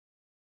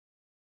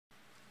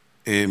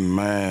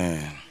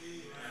Amen.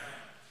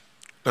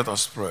 Let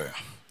us pray.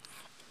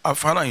 Our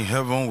Father in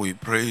heaven, we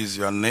praise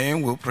your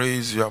name, we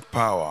praise your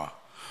power,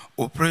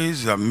 we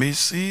praise your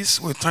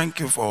mercies. We thank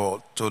you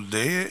for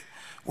today.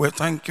 We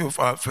thank you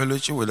for our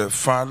fellowship with the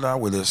Father,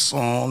 with the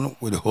Son,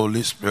 with the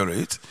Holy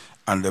Spirit,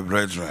 and the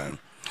brethren.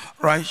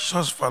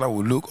 Righteous Father,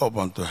 we look up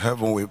unto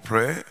heaven, we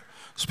pray.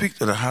 Speak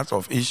to the heart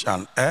of each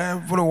and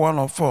every one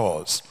of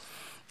us.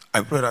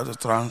 I pray that to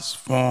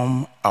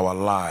transform our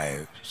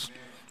lives.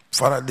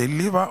 Father,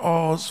 deliver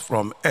us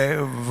from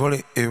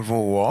every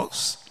evil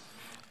works.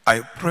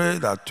 I pray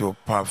that you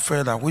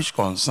perfect that which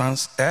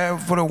concerns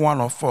every one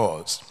of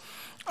us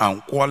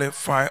and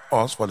qualify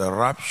us for the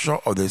rapture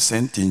of the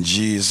saints in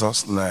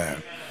Jesus'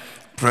 name.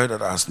 Pray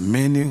that as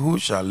many who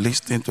shall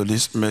listen to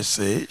this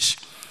message,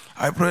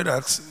 I pray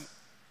that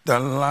their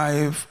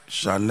life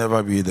shall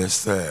never be the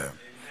same.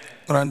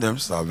 Grant them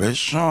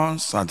salvation,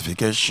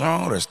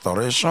 sanctification,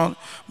 restoration.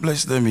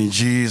 Bless them in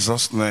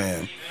Jesus'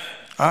 name.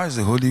 Ask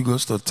the Holy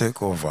Ghost to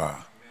take over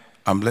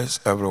and bless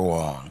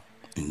everyone.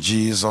 In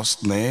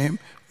Jesus' name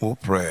we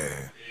pray.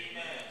 Amen.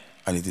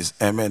 And it is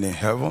amen in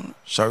heaven.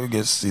 Shall we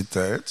get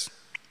seated?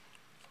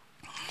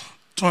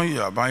 Turn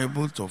your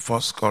Bible to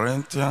 1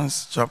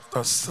 Corinthians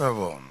chapter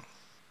 7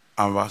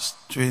 and verse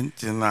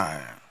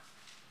 29.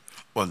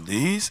 But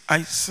this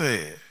I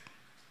say,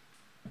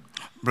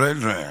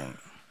 brethren,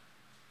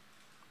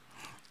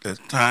 the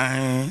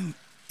time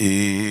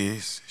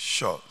is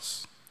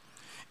short.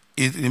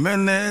 It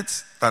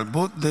remaineth that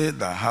both they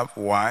that have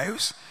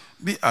wives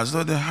be as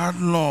though they had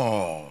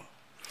none,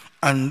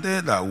 and they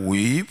that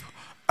weep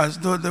as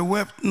though they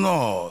wept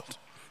not,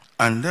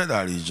 and they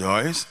that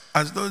rejoice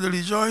as though they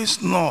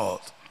rejoice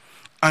not,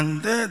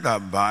 and they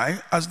that buy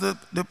as though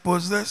they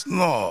possess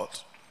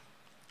not,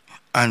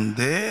 and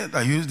they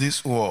that use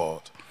this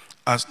word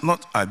as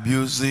not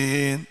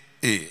abusing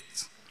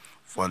it.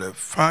 For the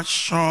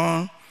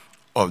fashion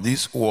of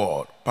this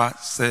world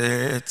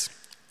passeth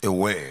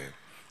away.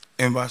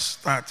 In verse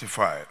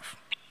 35,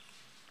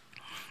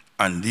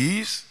 and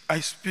this I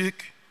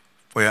speak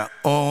for your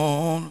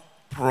own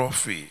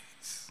profit,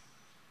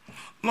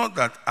 not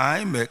that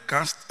I may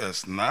cast a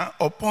snare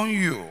upon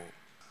you,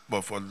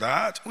 but for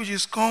that which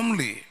is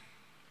comely,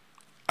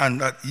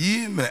 and that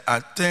ye may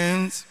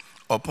attend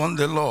upon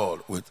the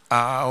Lord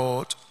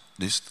without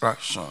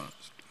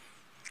distractions.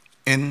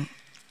 In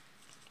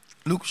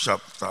Luke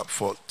chapter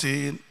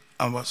 14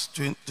 and verse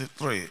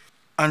 23,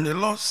 and the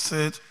Lord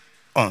said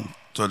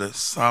unto the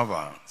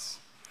servants,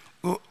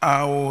 go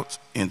out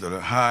into the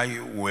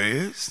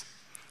highways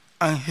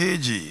and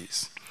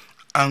hedges,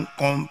 and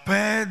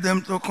compel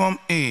them to come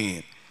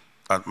in,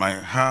 that my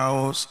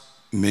house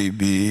may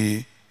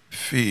be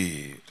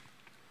filled.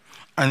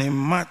 And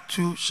in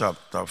Matthew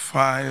chapter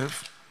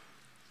 5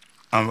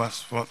 and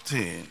verse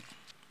 14,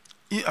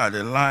 ye are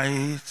the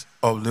light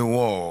of the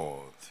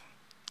world.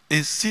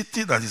 A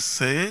city that is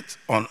set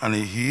on an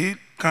hill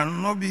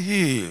cannot be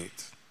hid.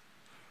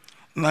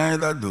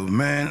 Neither do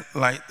men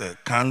light a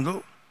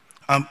candle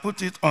and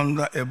put it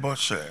under a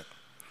bushel,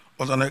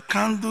 but on a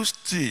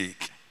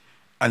candlestick,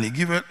 and he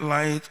giveth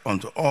light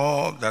unto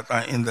all that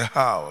are in the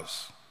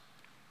house.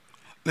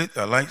 Let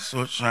your light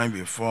so shine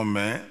before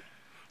men,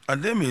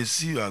 that they may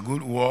see your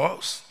good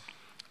works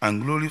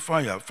and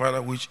glorify your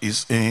Father which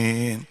is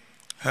in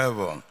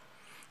heaven.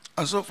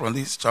 And so from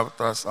these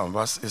chapters and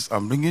verses,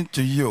 I'm bringing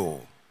to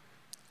you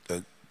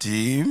the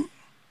theme,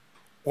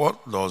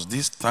 what does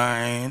this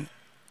time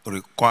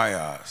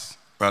requires?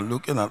 We are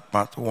looking at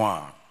part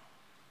 1.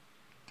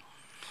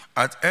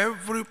 At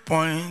every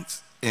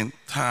point in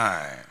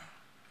time,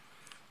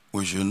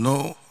 we should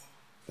know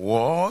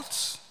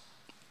what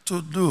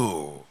to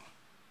do,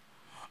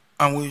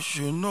 and we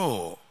should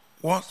know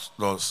what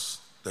does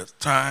the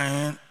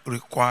time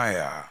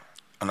require.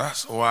 And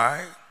that's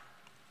why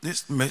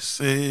this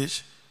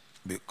message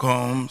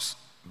becomes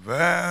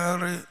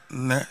very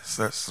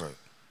necessary.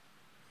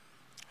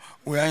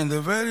 We are in the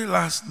very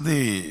last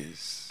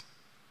days.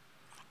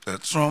 The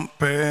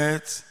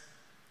trumpet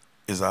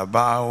is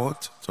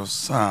about to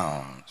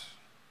sound,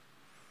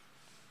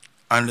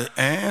 and the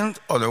end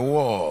of the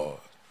world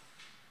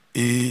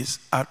is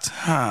at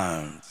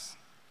hand.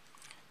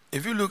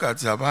 If you look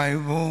at your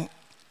Bible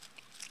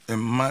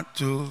in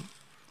Matthew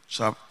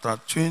chapter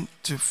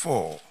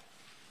 24,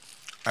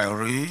 I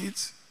read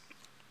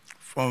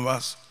from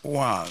verse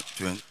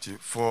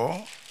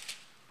 1:24.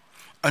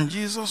 And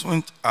Jesus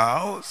went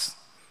out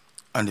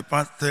and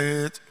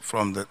departed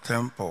from the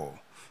temple,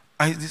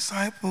 and his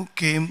disciples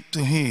came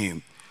to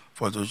him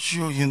for to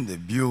show him the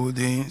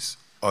buildings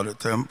of the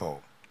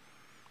temple.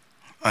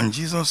 And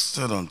Jesus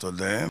said unto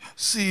them,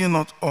 see ye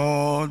not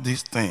all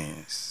these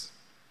things?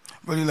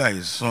 Verily I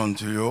say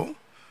unto you,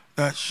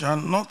 that shall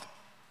not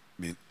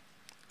be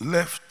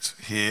left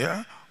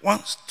here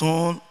one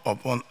stone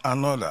upon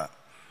another,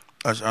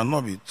 that shall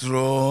not be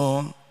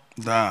thrown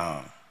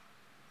down.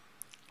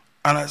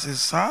 And as he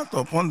sat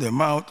upon the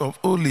Mount of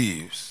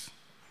Olives,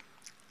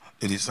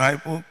 the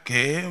disciple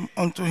came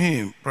unto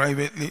him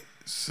privately,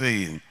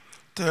 saying,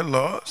 tell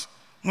us,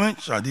 when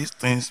shall these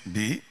things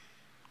be?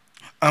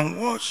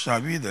 And what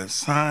shall be the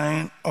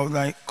sign of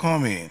thy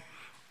coming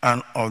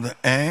and of the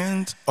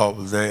end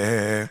of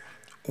the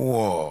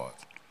world?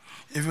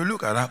 If you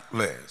look at that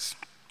place,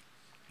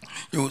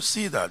 you will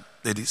see that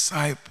the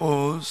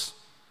disciples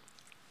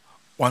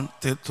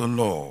wanted to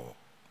know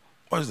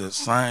what is the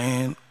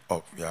sign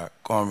of your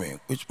coming,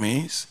 which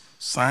means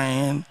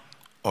sign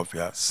of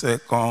your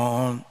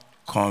second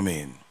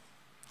coming.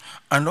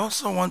 And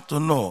also want to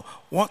know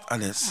what are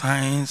the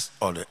signs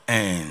of the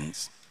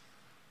ends.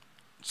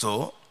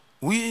 So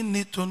we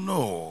need to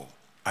know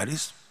at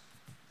this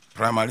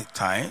primary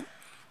time,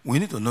 we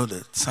need to know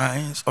the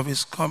signs of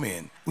his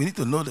coming. We need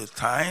to know the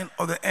time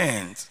of the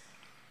end.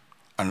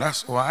 And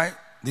that's why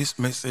this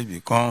message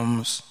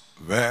becomes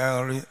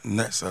very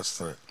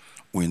necessary.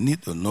 We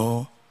need to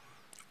know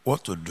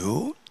what to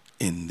do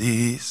in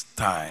this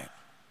time.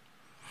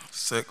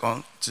 2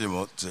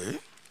 Timothy,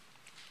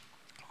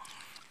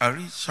 I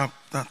read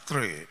chapter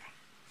 3,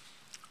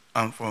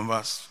 and from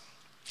verse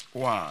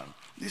 1.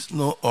 This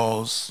know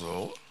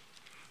also,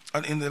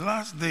 and in the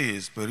last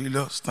days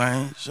perilous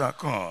times shall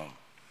come.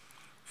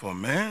 For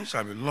men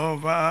shall be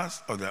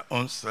lovers of their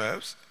own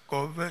selves,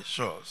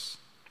 covetous,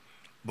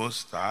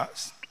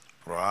 boasters,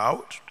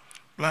 proud,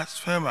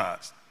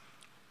 blasphemers,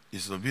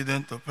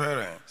 disobedient to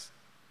parents,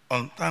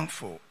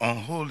 unthankful,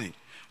 unholy,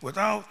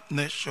 without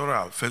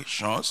natural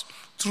affections,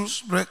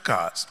 truce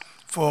breakers,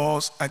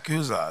 false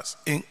accusers,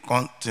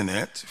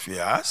 incontinent,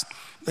 fierce,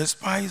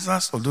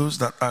 despisers of those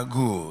that are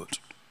good,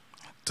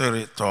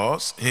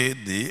 traitors,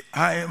 heady,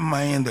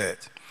 high-minded,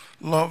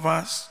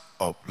 lovers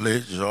of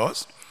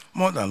pleasures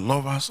more than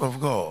lovers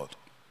of God,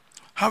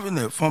 having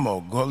a form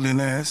of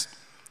godliness,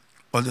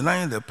 but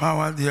denying the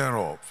power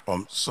thereof.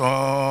 From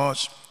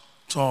such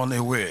turn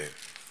away.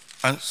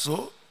 And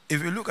so,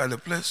 if you look at the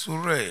place we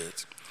read,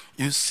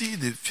 you see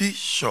the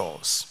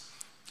features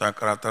that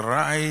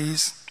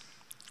characterize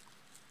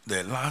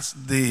the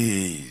last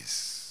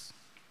days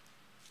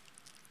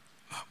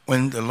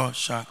when the Lord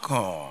shall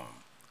come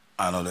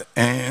and on the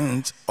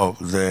end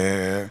of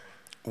the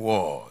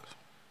world.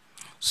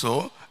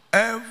 So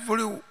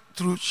every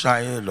true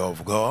child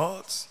of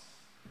God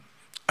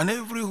and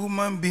every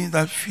human being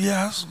that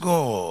fears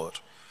God,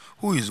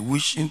 who is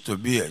wishing to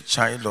be a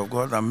child of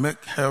God and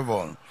make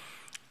heaven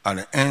at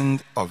the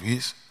end of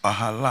his or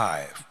her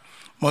life,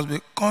 must be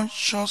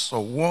conscious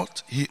of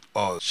what he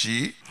or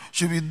she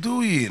should be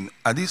doing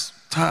at this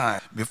time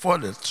before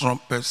the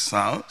trumpet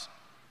sounds,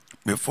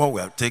 before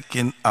we are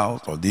taken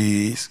out of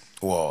this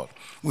world.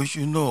 We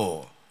should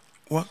know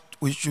what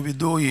we should be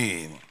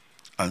doing.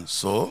 And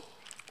so,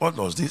 what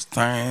does this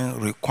time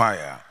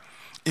require?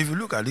 If you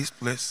look at this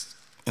place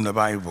in the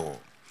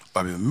Bible,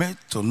 we'll be made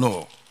to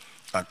know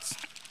that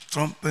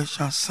trumpet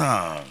shall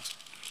sound,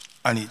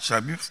 and it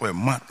shall be for a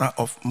matter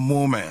of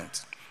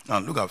moment. Now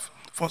look at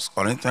 1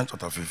 Corinthians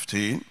chapter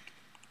 15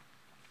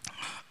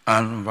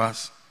 and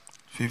verse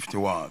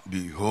 51.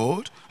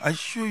 Behold, I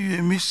show you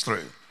a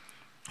mystery.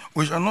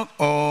 We shall not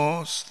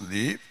all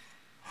sleep,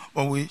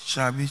 but we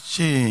shall be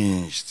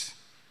changed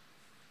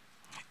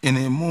in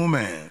a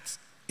moment,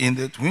 in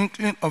the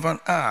twinkling of an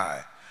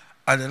eye,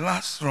 at the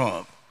last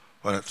trump,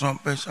 for the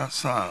trumpet shall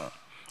sound,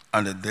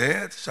 and the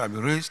dead shall be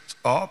raised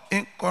up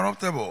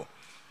incorruptible,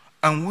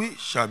 and we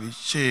shall be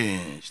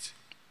changed.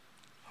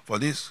 For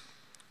this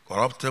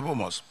corruptible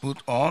must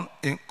put on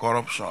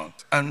incorruption,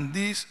 and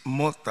this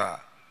mortal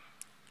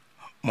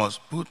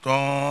must put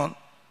on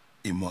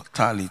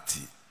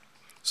immortality.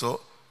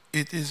 So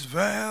it is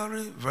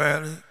very,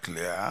 very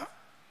clear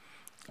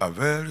that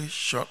very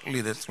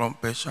shortly the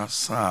trumpet shall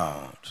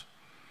sound,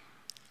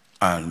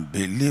 and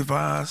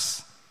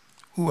believers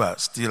who are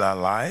still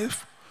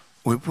alive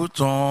will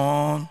put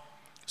on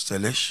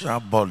celestial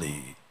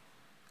body,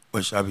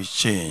 which shall be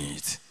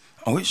changed,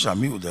 and we shall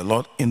meet with the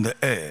Lord in the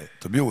air,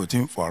 to be with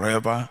him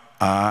forever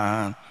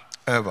and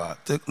ever.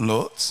 Take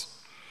notes.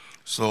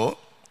 So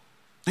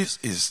this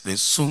is the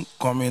soon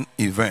coming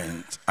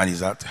event, and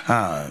is at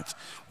hand.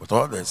 With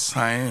all the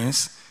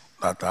signs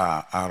that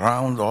are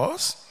around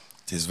us,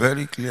 it is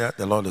very clear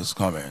the Lord is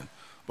coming.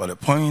 But the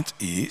point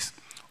is,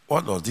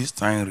 what does this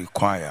time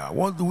require?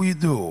 What do we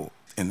do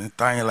in a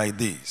time like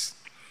this?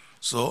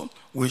 So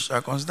we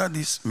shall consider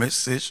this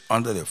message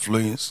under the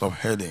following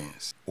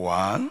subheadings.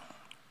 1,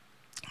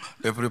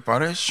 the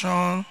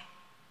preparation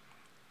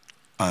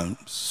and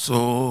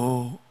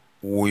soul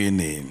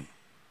winning.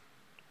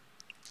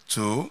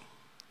 2,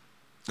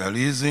 the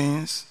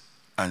reasons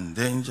and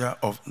danger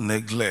of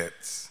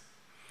neglect.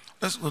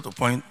 Let's go to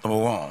point number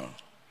 1.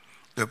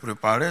 The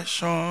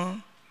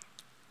preparation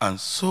and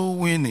soul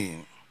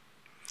winning.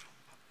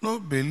 No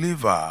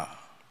believer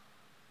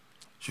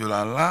should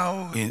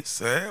allow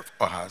himself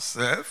or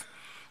herself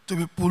to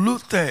be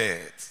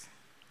polluted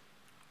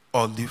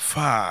or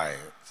defiled.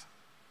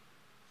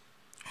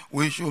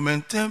 We should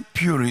maintain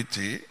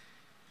purity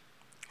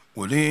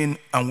within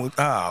and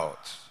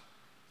without.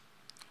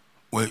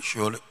 We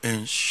should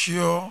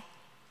ensure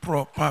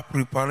proper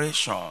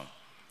preparation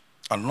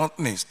and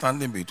nothing is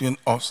standing between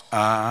us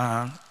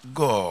and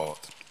God.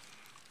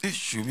 This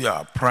should be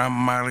our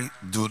primary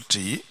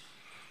duty,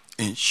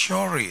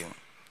 ensuring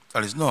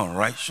there is no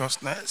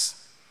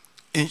unrighteousness,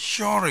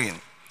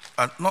 ensuring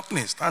that nothing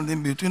is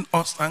standing between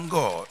us and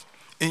God,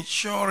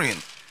 ensuring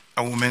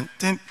that we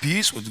maintain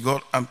peace with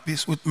God and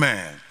peace with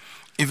men.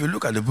 If you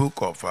look at the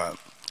book of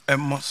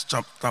Amos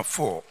chapter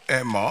 4,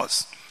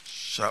 Amos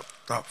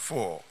chapter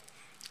 4,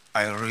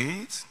 I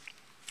read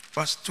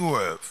verse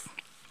 12.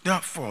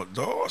 Therefore,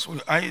 thus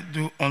will I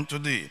do unto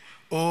thee,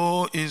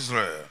 O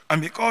Israel,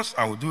 and because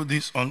I will do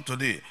this unto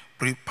thee,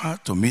 prepare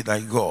to meet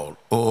thy God,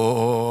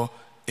 O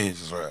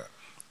Israel.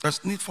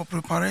 There's need for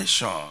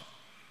preparation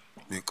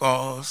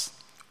because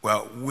we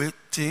are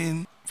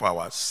waiting for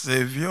our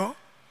Savior,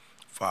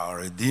 for our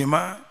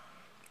Redeemer,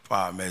 for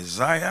our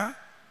Messiah,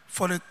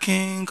 for the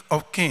King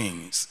of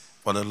Kings,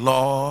 for the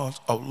Lord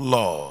of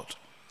Lords.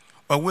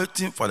 We're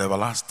waiting for the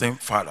everlasting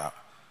Father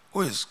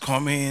who is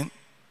coming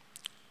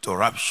to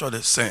rapture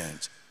the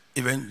saints,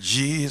 even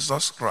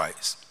Jesus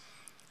Christ,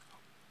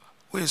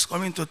 who is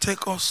coming to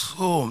take us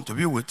home to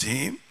be with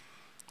him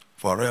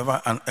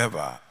forever and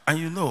ever. And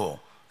you know,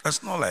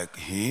 that's not like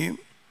him.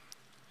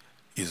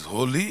 He's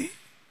holy,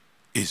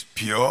 he's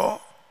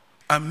pure,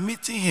 and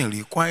meeting him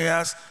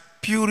requires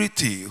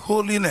purity,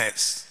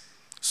 holiness.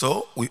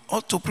 So we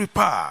ought to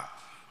prepare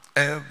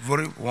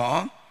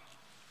everyone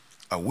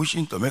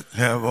wishing to make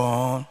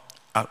heaven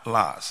at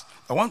last.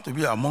 I want to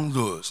be among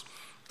those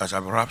that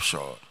shall be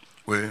raptured.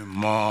 We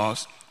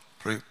must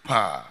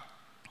prepare.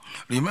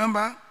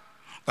 Remember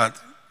that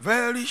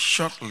very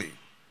shortly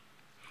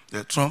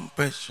the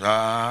trumpet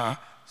shall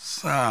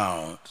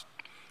sound.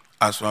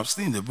 As we have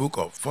seen in the book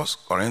of 1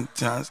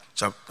 Corinthians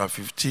chapter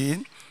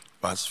 15,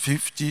 verse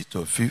 50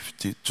 to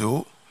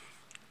 52,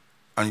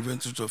 and even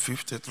to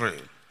 53.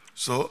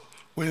 So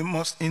we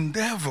must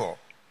endeavor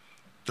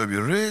to be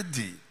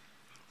ready,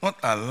 not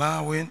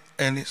allowing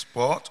any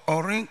spot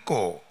or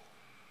wrinkle.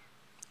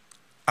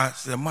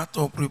 As a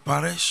matter of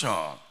preparation,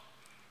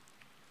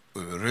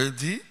 we be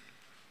ready,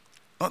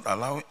 not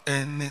allowing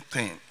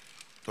anything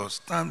to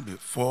stand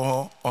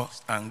before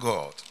us and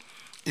God.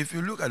 If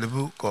you look at the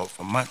book of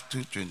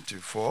Matthew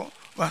 24,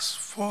 verse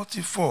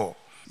 44,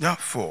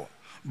 therefore,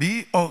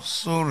 be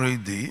also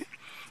ready,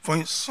 for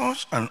in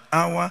such an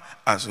hour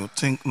as you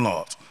think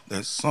not,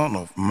 the Son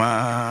of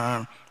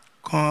Man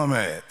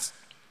cometh.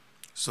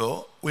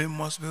 So we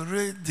must be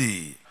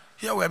ready.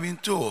 Here we have been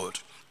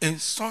told, in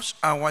such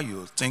hour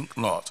you think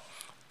not,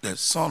 the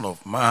Son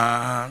of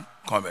Man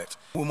cometh.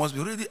 We must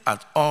be ready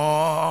at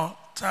all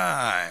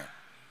time.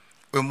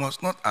 We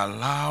must not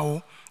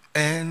allow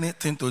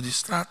anything to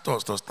distract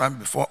us, to stand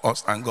before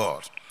us and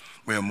God.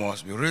 We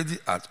must be ready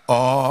at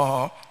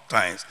all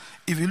times.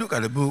 If you look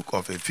at the book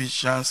of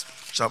Ephesians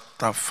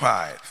chapter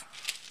 5,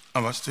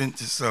 and verse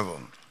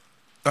 27,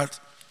 that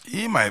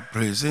he might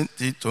present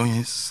it to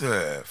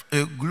himself,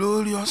 a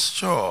glorious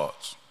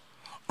church,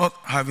 not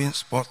having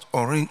spot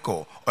or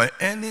wrinkle or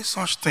any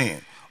such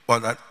thing, but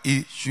that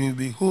it should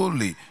be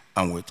holy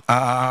and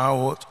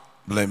without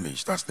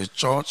blemish. That's the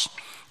church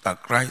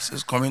that Christ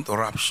is coming to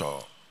rapture.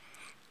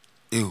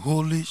 A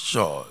holy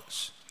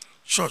church,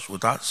 church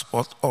without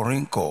spot or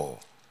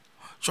wrinkle,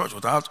 church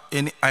without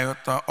any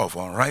iota of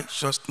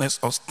unrighteousness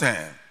or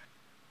stain,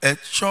 a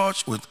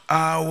church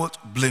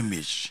without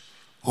blemish,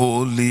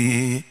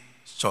 holy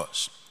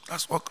church.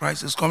 That's what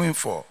Christ is coming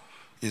for.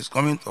 He's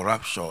coming to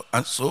rapture.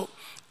 And so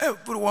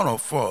every one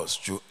of us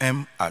should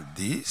aim at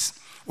this.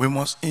 We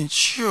must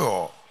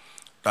ensure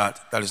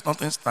that there is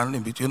nothing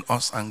standing between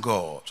us and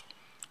God.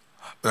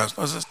 There is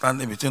nothing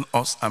standing between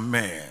us and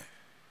men.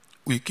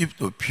 We keep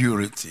to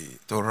purity,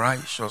 to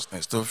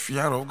righteousness, to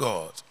fear of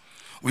God.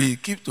 We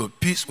keep to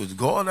peace with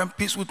God and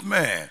peace with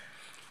men.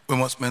 We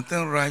must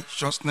maintain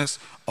righteousness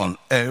on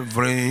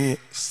every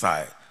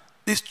side.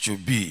 This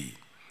should be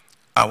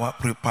our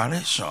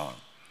preparation.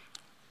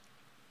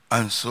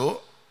 And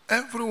so,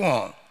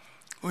 everyone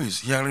who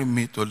is hearing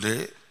me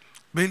today,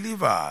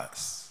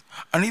 believers,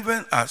 and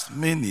even as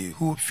many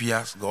who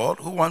fears God,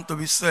 who want to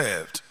be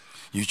saved,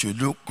 you should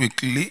do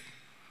quickly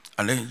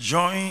and then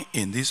join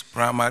in this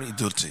primary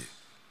duty,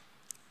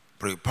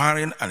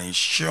 preparing and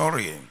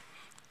ensuring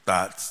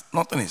that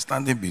nothing is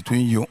standing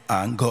between you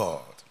and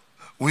God.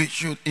 We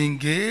should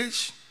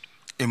engage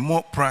a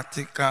more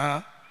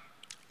practical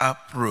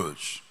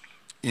approach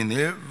in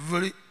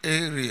every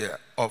area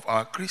of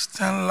our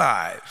Christian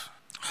life.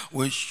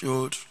 We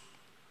should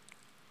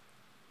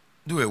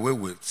do away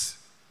with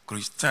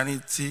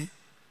Christianity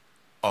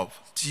of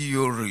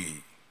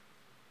theory,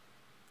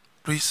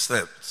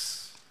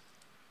 precepts.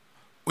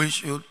 We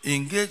should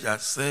engage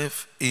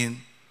ourselves in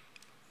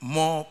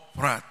more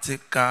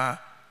practical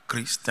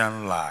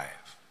Christian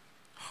life.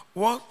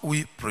 What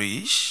we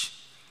preach,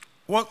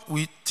 what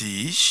we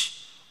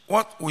teach,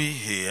 what we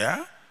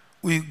hear,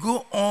 we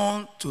go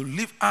on to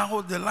live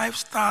out the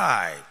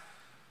lifestyle.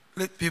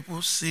 Let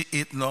people see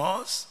it in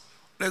us.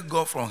 Let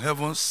God from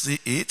heaven see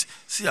it,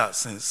 see our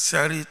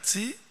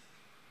sincerity,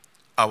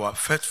 our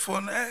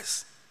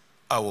faithfulness,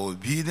 our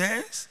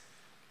obedience,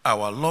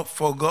 our love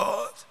for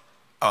God,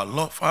 our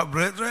love for our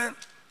brethren,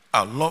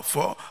 our love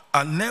for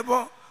our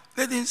neighbor.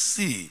 Let him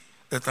see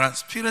the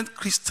transparent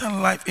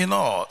Christian life in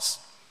us.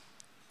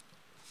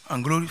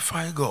 and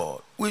glorify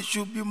God. We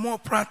should be more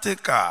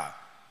practical.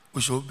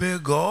 We should obey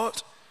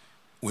God.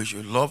 We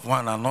should love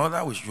one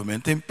another. We should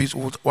maintain peace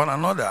with one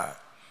another.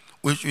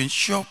 We should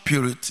ensure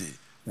purity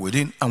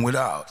within and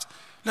without.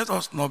 Let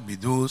us not be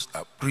those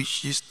that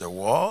preaches the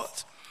word,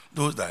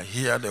 those that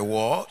hear the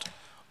word,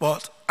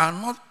 but are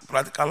not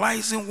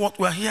practicalizing what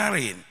we're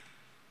hearing.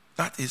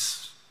 That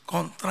is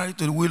contrary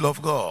to the will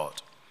of God.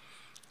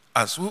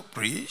 As we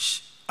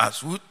preach,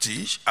 as we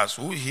teach, as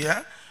we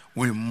hear,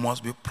 we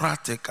must be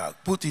practical.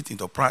 Put it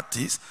into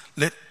practice.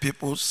 Let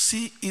people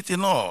see it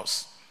in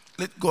us.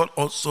 Let God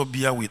also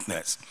bear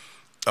witness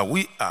that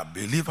we are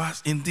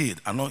believers indeed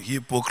and not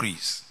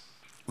hypocrites.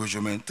 We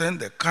should maintain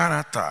the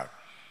character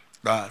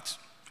that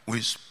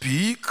we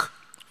speak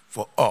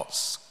for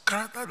us.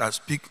 Character that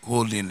speak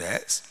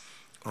holiness,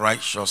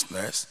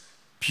 righteousness,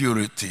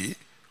 purity,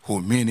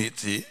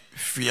 humility,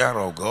 fear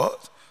of God,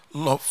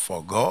 love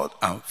for God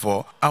and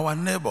for our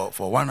neighbor,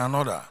 for one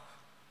another.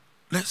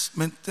 Let's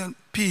maintain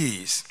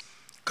peace.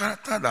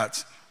 Character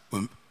that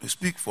will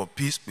speak for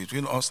peace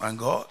between us and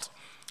God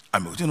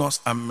and between us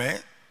and men.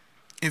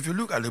 If you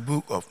look at the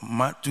book of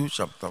Matthew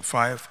chapter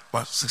 5,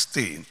 verse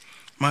 16,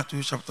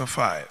 Matthew chapter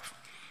 5,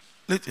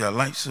 let your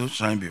light so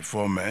shine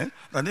before men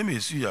that they may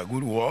see your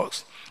good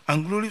works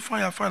and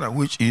glorify your Father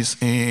which is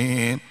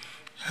in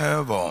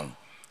heaven.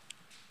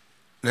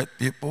 Let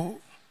people,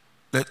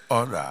 let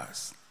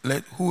others,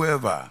 let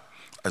whoever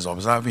is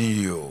observing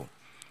you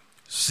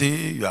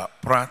see your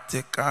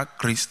practical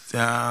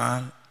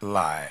Christian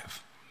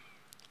life,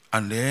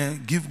 and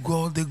then give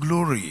God the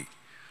glory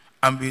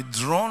and be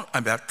drawn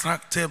and be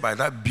attracted by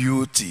that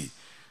beauty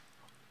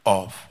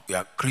of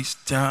your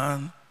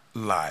Christian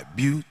life,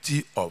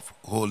 beauty of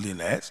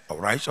holiness, of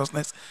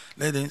righteousness.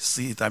 Let them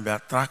see it and be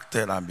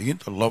attracted and begin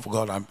to love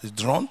God and be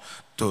drawn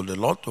to the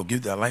Lord to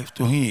give their life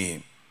to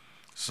Him.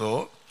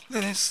 So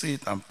let them see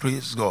it and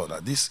praise God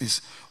that this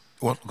is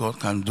what God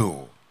can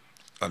do.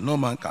 That no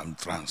man can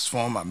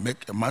transform and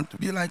make a man to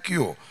be like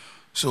you.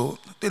 So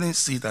let them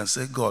see it and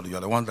say, God, you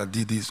are the one that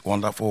did this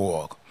wonderful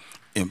work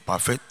in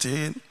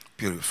perfecting,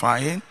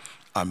 purifying,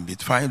 and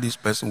beautifying this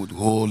person with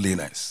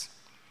holiness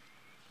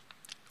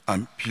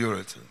and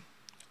purity.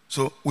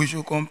 So we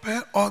should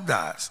compare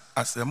others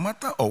as a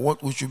matter of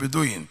what we should be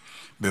doing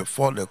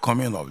before the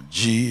coming of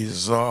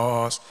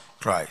Jesus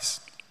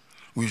Christ.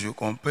 We should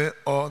compare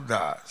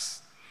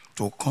others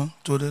to come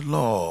to the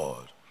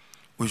Lord.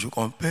 We should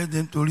compel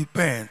them to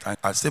repent and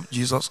accept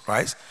Jesus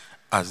Christ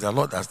as their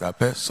Lord, as their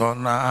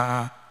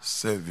personal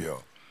Savior.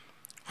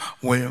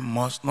 We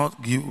must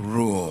not give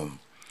room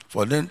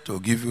for them to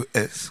give you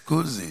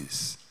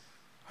excuses.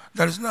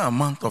 There is no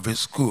amount of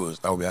excuse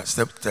that will be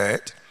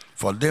accepted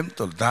for them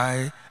to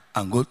die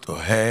and go to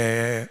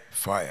hell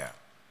fire.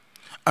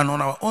 And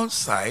on our own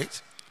side,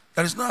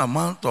 there is no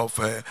amount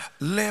of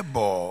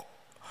labor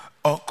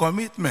or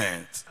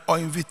commitment or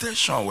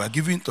invitation we are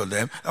giving to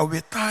them that will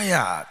be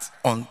tired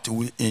until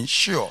we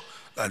ensure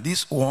that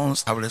these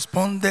ones have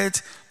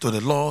responded to the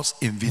Lord's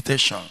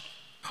invitation.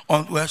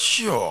 Until we are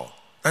sure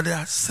that they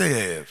are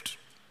saved,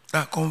 they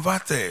are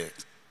converted,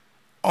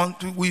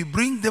 until we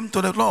bring them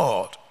to the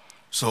Lord.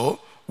 So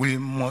we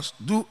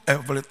must do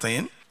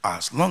everything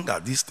as long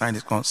as this time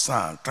is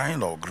concerned,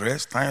 time of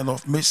grace, time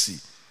of mercy,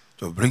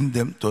 to bring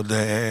them to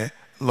the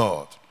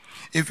Lord.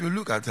 If you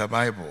look at the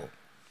Bible,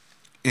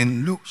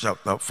 in Luke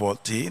chapter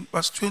 14,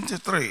 verse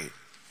 23,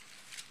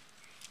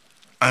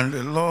 and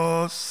the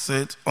Lord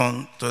said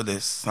unto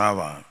the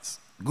servants,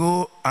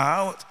 go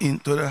out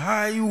into the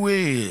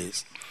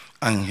highways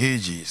and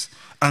hedges,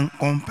 and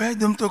compel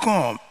them to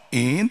come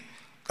in,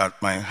 that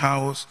my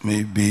house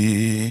may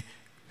be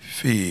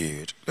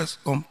filled. Let's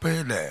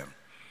compel them.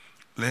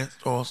 Let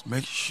us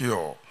make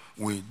sure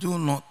we do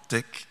not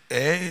take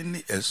any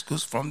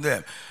excuse from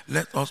them.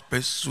 Let us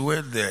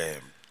persuade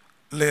them.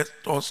 Let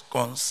us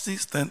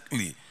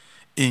consistently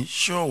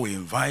ensure we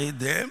invite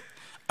them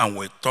and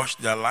we touch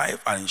their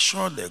life and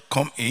ensure they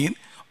come in.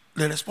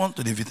 They respond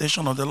to the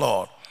invitation of the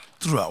Lord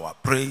through our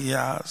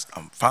prayers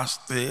and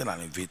fasting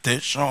and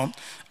invitation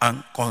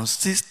and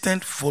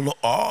consistent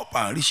follow-up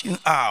and reaching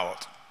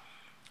out.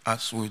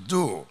 As we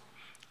do,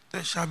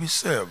 they shall be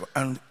saved,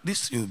 and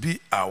this will be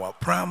our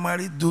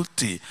primary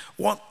duty.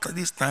 What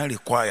this time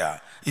requires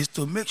is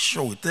to make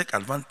sure we take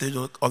advantage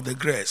of the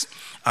grace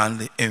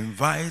and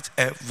invite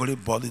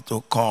everybody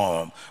to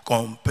come,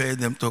 compel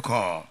them to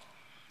come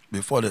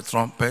before the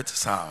trumpet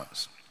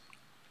sounds.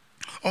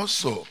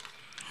 Also,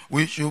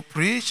 we should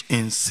preach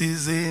in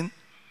season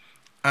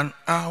and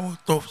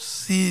out of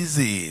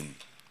season.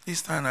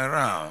 This time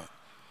around,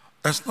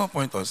 there's no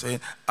point of saying,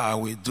 I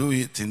will do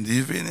it in the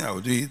evening, I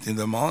will do it in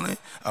the morning,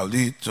 I'll do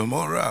it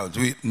tomorrow, I'll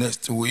do it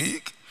next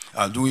week,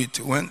 I'll do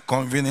it when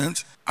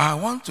convenient. I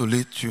want to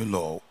let you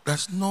know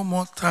there's no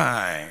more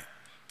time.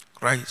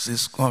 Christ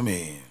is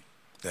coming.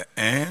 The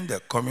end,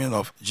 the coming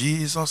of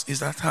Jesus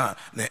is at hand.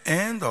 The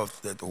end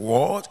of the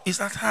world is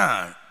at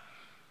hand.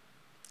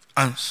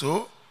 And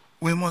so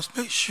we must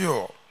make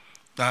sure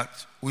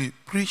that we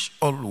preach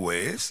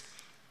always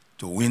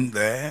to win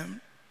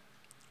them.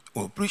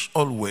 We preach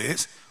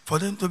always for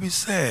them to be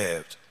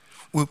saved.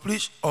 We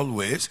preach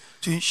always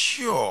to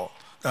ensure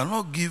that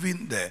not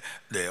giving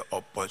the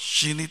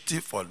opportunity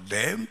for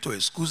them to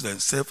excuse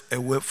themselves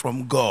away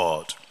from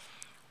God.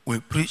 We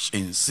preach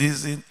in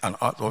season and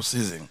out of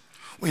season.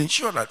 We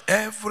ensure that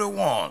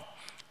everyone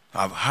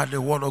have heard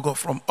the word of God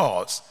from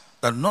us,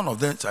 that none of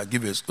them shall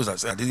give excuse and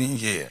say, I didn't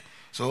hear.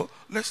 So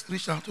let's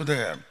reach out to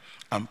them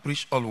and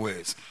preach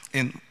always.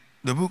 In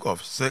the book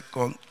of 2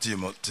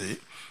 Timothy,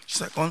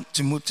 2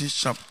 Timothy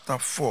chapter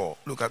 4,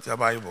 look at your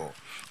Bible.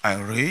 I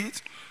read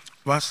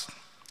verse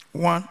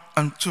 1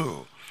 and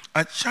 2.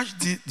 I charge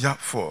thee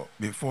therefore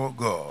before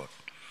God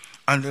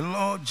and the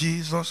Lord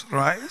Jesus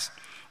Christ,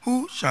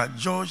 who shall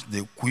judge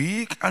the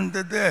quick and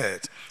the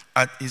dead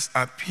at his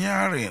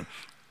appearing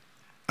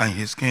and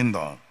his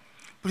kingdom.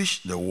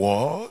 Preach the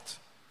word,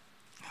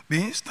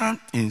 be instant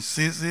in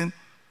season,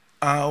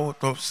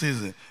 out of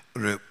season.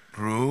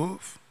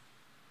 Reprove,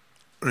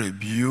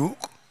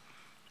 rebuke,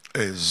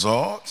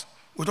 exhort,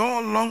 with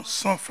all long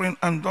suffering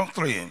and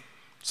doctrine.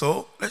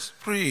 So let's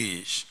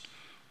preach,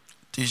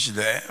 teach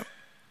them,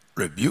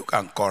 rebuke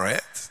and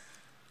correct,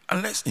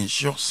 and let's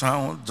ensure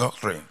sound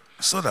doctrine,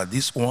 so that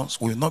these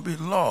ones will not be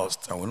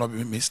lost and will not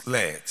be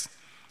misled.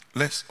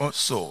 Let's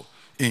also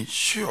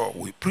ensure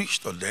we preach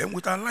to them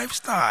with our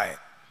lifestyle.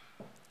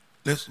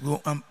 Let's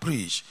go and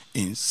preach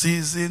in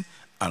season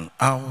and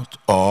out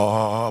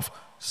of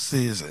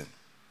season.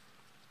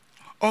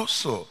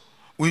 Also,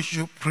 we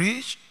should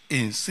preach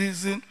in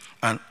season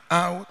and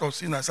out of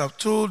season. As I've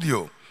told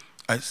you,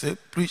 I say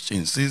preach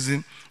in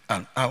season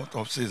and out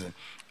of season.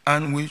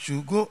 And we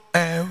should go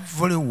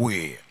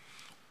everywhere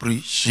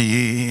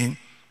preaching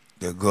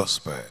the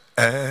gospel,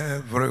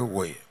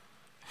 everywhere.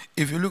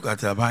 If you look at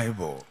the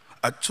Bible,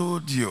 I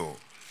told you,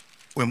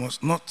 we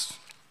must not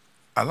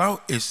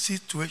allow a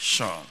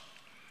situation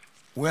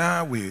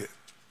where we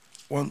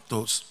want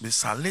to be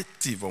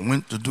selective on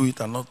when to do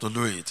it and not to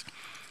do it,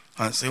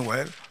 and say,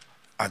 well,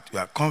 at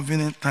your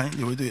convenient time,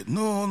 you will do it.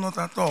 No, not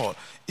at all.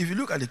 If you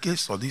look at the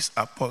case of these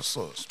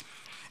apostles,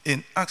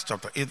 in Acts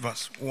chapter 8,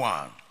 verse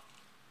 1,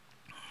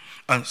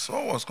 and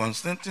Saul was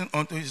consenting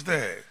unto his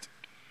death.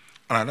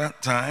 And at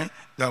that time,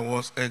 there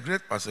was a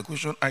great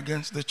persecution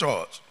against the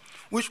church,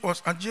 which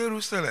was at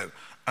Jerusalem,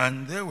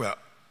 and they were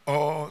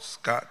all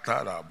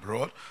scattered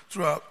abroad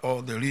throughout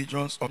all the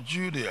regions of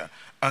Judea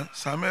and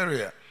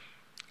Samaria,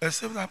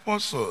 except the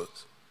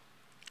apostles.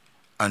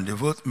 And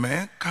devout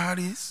men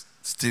carried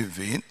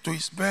Stephen to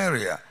his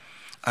burial,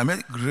 and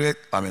made great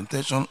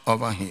lamentation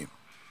over him.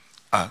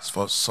 As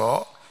for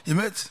Saul, he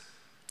made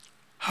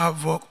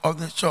havoc of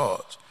the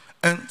church,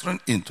 entering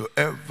into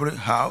every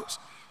house,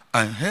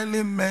 and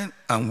hailing men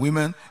and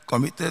women,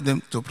 committed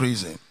them to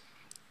prison.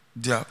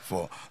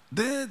 Therefore,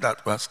 they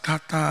that were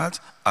scattered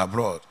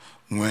abroad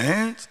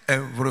went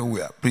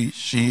everywhere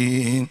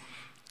preaching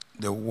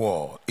the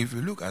word. If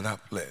you look at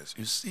that place,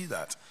 you see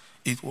that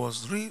it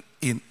was real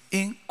in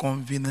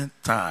inconvenient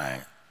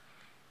time.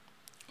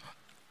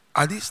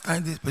 At this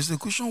time, the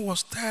persecution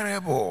was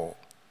terrible.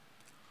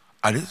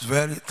 At this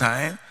very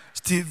time,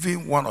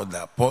 Stephen, one of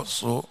the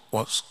apostles,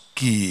 was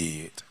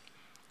killed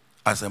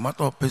as a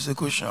matter of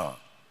persecution.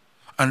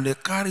 And they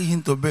carried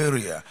him to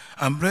burial.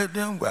 And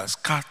brethren were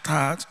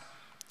scattered.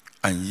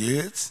 And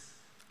yet,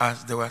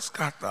 as they were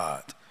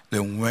scattered, they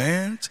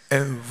went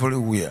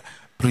everywhere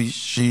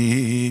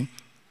preaching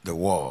the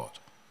word.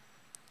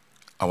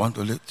 I want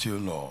to let you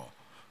know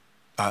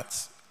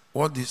that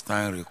what this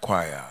time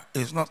requires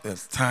is not a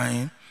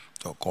time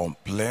to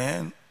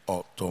complain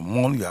or to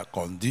mourn your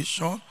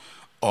condition,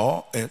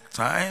 or a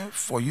time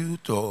for you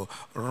to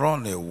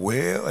run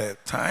away, a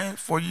time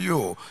for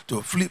you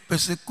to flee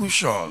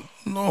persecution.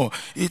 No,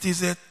 it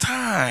is a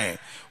time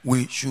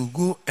we should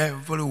go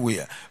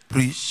everywhere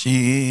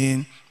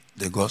preaching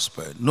the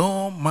gospel.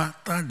 No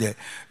matter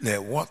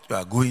what you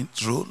are going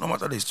through, no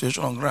matter the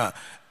situation on ground,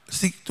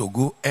 seek to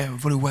go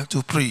everywhere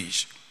to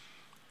preach.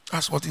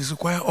 That's what is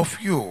required of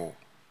you.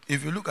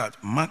 If you look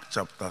at Mark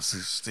chapter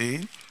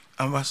 16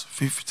 and verse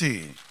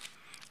 15,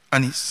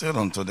 and he said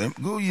unto them,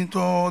 go into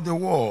all the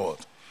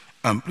world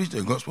and preach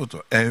the gospel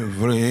to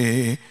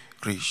every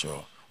creature.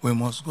 We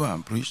must go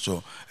and preach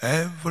to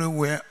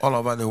everywhere, all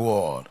over the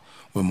world.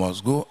 We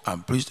must go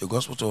and preach the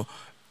gospel to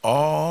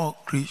all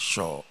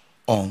creatures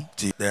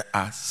until they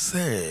are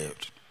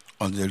saved,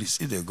 until they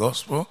receive the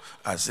gospel,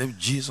 accept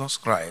Jesus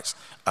Christ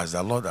as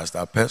the Lord, as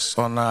their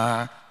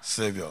personal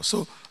Savior.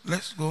 So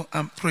let's go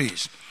and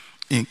preach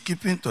in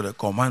keeping to the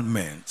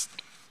commandments.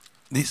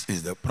 This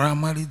is the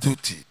primary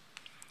duty.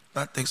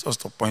 That takes us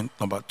to point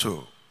number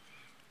 2.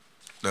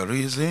 The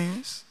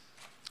reasons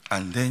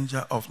and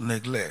danger of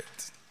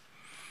neglect.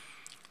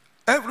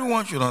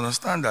 Everyone should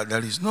understand that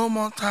there is no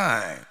more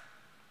time,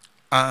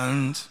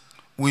 and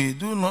we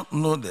do not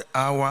know the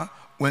hour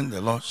when the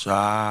Lord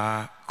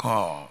shall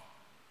come.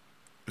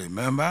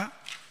 Remember,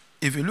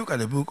 if you look at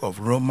the book of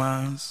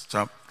Romans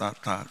chapter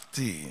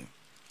 13,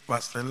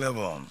 verse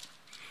 11,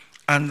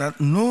 and that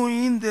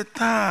knowing the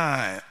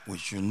time, we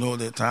should know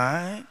the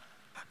time,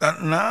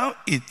 that now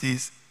it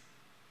is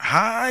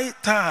high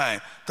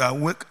time to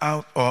wake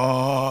out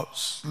of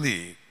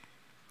sleep.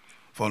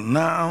 For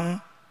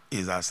now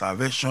is our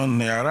salvation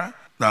nearer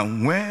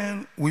than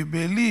when we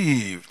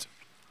believed.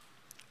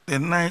 The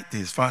night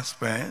is fast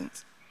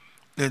spent,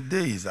 the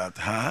day is at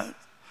hand.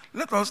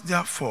 Let us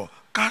therefore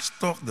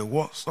cast off the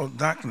works of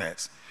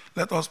darkness.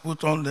 Let us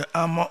put on the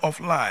armor of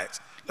light.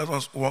 Let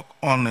us walk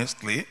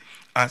honestly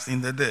as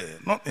in the day,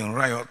 not in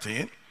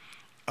rioting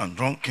and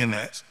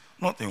drunkenness,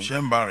 not in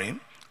chambering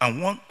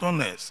and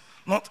wantonness,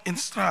 not in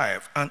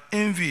strife and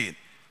envy,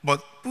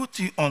 but put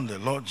ye on the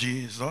Lord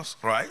Jesus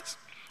Christ,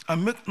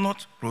 and make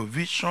not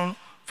provision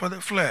for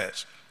the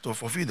flesh to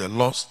fulfill the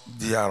lust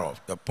thereof.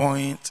 The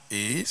point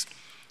is,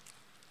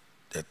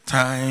 the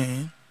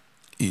time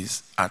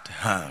is at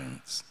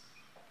hand,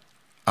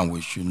 and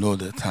we should know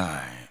the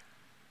time.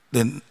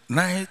 The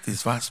night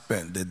is fast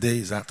spent, the day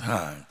is at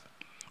hand.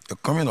 The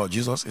coming of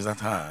Jesus is at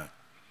hand.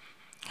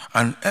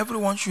 And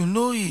everyone should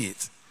know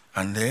it,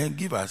 and then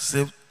give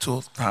ourselves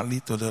totally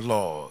to the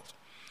Lord.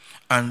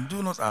 And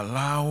do not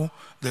allow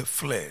the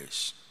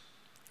flesh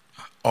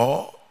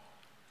or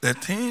the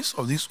things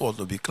of this world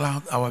to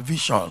becloud our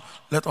vision.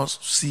 Let us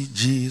see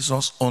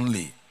Jesus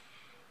only.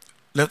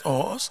 Let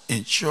us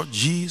ensure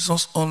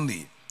Jesus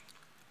only.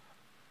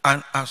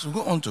 And as we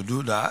go on to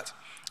do that,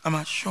 I'm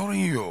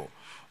assuring you,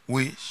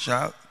 we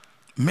shall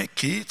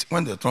make it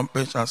when the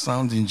trumpet shall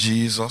sound in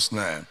Jesus'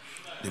 name.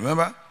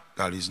 Remember,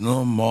 there is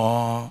no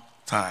more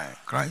time.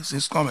 Christ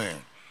is coming.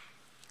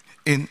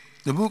 In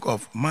the book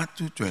of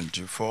Matthew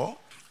 24,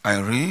 I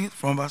read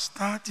from verse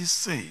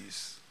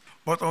 36.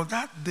 But of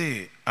that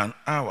day and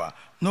hour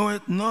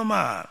knoweth no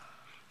man,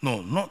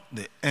 no, not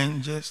the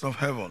angels of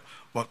heaven,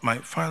 but my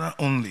Father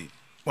only.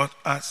 But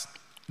as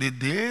the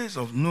days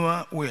of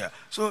Noah were,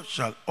 so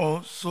shall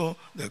also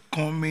the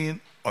coming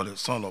of the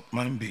Son of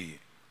Man be.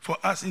 For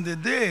as in the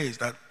days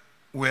that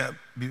were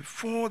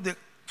before the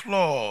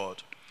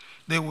flood,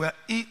 they were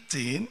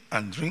eating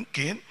and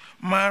drinking,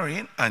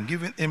 marrying and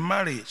giving in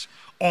marriage,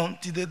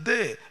 until the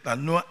day that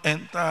Noah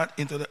entered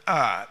into the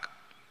ark,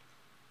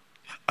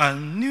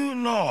 and knew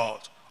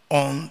not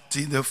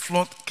until the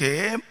flood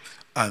came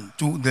and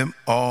took them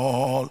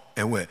all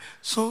away.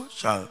 So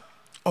shall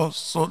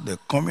also the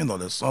coming of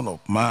the Son of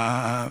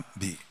Man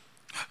be.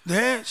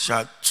 There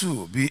shall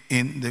two be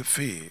in the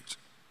field.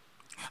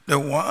 The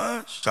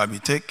one shall be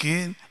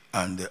taken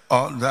and the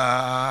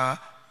other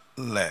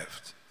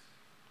left.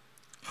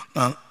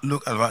 Now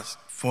look at verse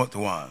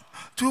 41.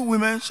 Two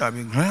women shall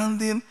be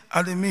grinding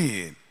at the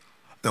mill.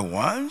 The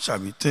one shall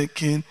be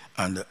taken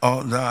and the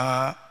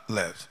other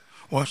left.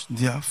 Watch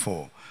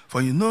therefore,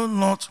 for you know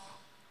not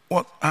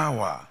what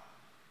hour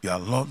your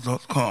Lord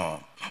doth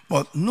come.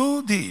 But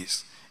know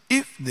this,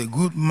 if the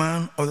good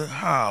man of the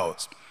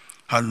house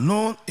had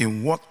known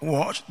in what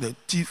watch the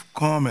thief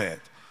cometh,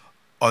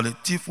 or the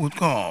thief would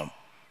come,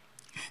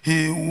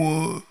 he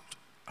would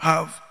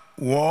have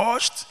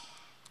watched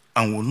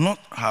and would not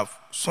have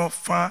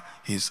suffered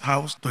his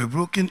house to be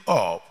broken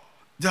up.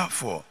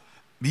 Therefore,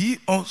 be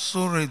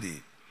also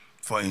ready,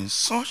 for in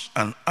such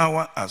an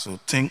hour as you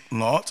think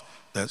not,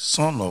 the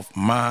Son of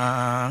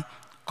Man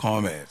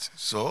cometh.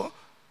 So,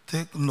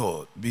 take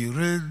note, be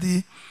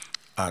ready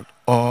at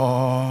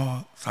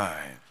all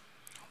times.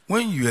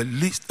 When you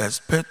least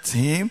expect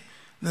him,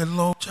 the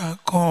Lord shall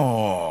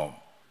come.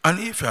 And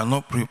if you are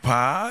not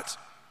prepared,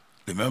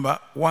 remember,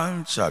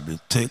 one shall be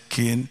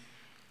taken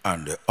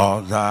and the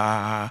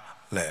other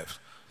left.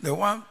 The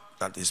one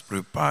that is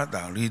prepared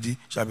and ready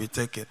shall be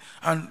taken.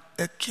 And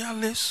a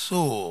careless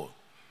soul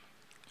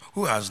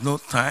who has no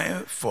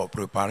time for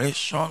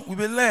preparation will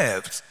be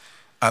left.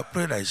 I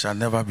pray that it shall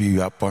never be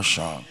your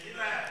portion. Amen.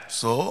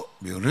 So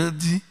be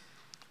ready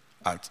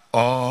at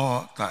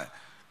all times.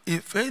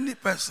 If any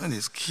person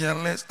is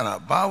careless and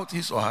about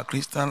his or her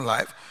Christian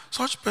life,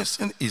 such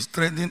person is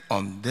treading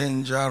on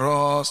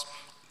dangerous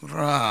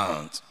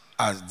ground,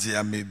 as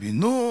there may be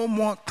no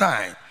more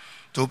time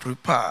to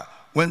prepare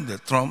when the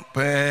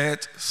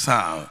trumpet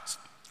sounds.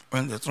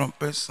 When the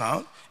trumpet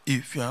sounds,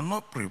 if you are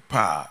not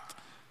prepared,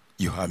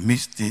 you have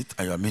missed it,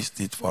 and you have missed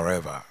it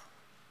forever.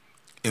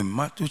 In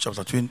Matthew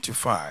chapter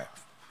 25,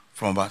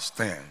 from verse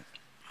 10.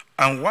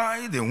 And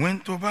while they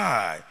went to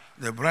buy,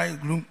 the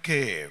bridegroom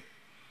came,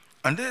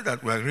 and they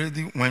that were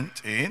ready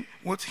went in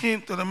with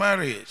him to the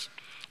marriage,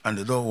 and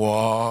the door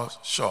was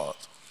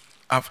shut.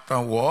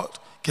 Afterward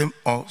came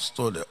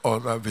also the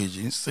other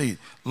virgins, saying,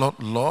 Lord,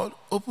 Lord,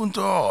 open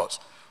to us.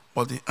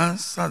 But he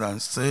answered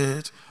and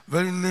said,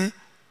 Verily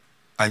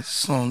I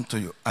say unto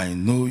you, I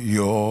know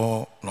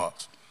you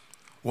not.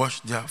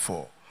 Watch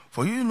therefore,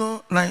 for you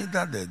know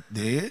neither the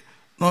day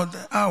nor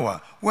the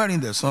hour wherein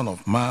the Son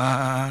of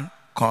Man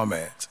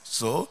cometh.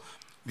 So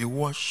be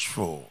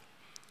watchful.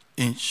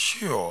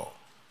 Ensure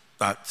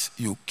that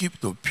you keep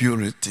the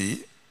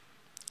purity.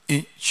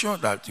 Ensure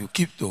that you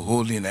keep the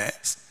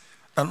holiness.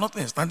 That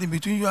nothing is standing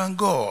between you and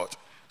God.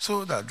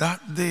 So that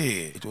that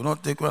day it will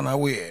not take one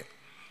away.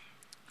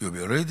 You'll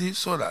be ready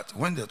so that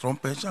when the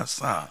trumpet shall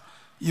sound,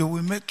 you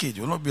will make it.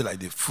 You will not be like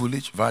the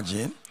foolish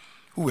virgin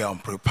who were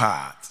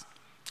unprepared.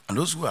 And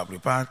those who are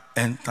prepared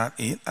entered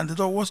in, and the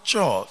door was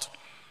shut.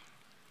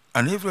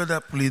 And every other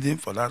pleading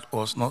for that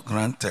was not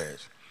granted.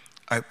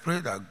 I pray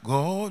that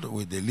God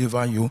will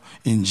deliver you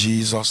in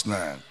Jesus'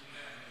 name.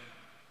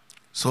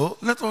 So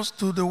let us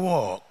do the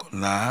work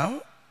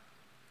now.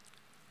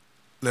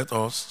 Let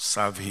us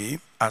serve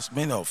him, as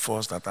many of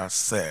us that are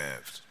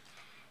saved,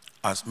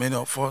 as many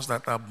of us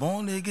that are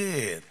born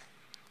again,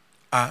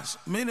 as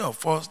many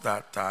of us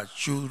that are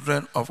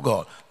children of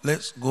God.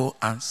 Let's go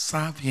and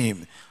serve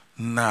him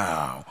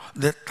now.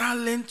 The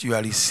talent you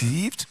have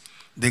received,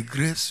 the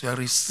grace you have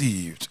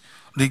received,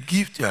 the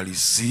gift you have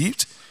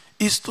received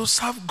is to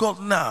serve God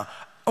now.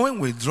 When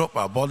we drop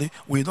our body,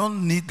 we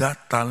don't need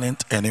that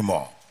talent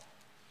anymore.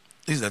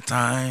 This is the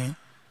time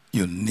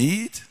you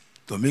need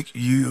to make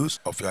use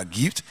of your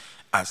gift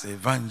as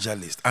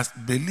evangelists, as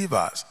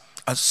believers,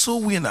 as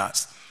soul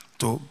winners,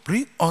 to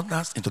bring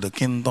others into the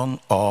kingdom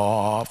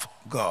of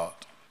God.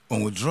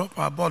 When we drop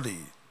our body,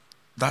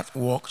 that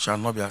work shall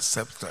not be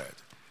accepted.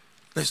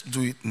 Let's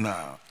do it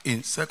now.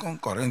 In 2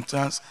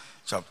 Corinthians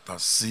chapter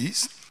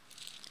 6,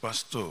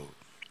 verse 2.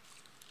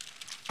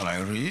 And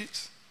I read,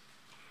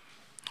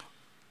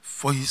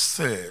 for he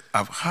said,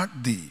 I've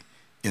had thee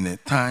in a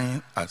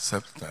time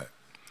accepted,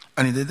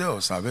 and in the day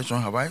of salvation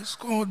have I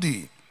called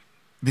thee.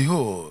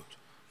 Behold,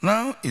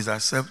 now is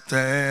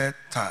accepted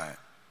time.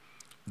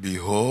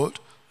 Behold,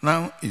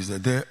 now is the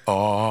day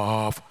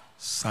of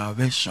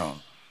salvation.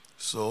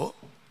 So,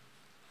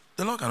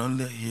 the Lord can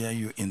only hear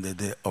you in the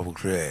day of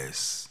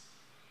grace.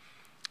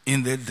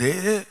 In the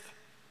day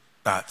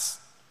that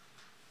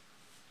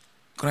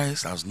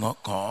Christ has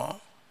not come,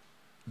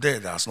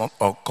 death has not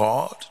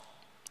occurred,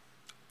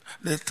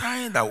 the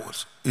time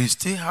that you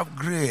still have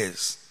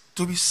grace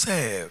to be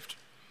saved.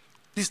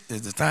 This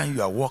is the time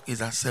your work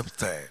is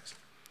accepted.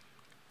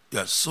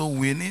 Your soul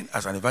winning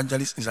as an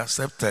evangelist is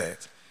accepted.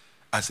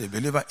 As a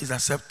believer is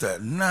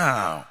accepted.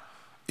 Now,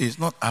 it's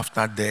not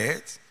after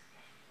death.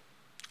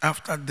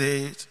 After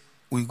death,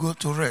 we go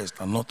to rest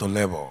and not to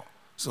labor.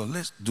 So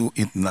let's do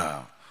it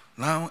now.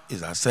 Now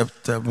is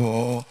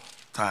acceptable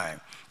time.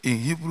 In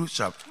Hebrews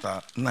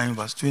chapter 9,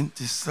 verse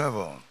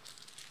 27,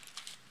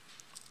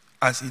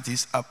 as it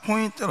is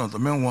appointed unto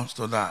men once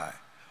to die,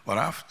 but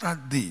after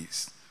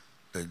this,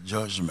 the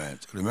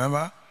judgment.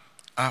 Remember,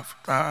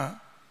 after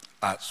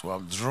as we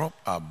have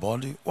dropped our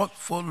body, what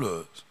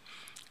follows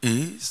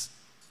is,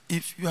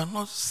 if you are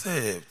not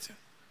saved,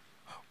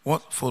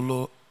 what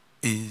follows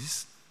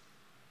is,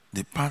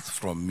 depart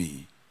from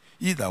me,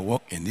 ye that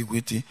walk in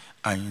iniquity,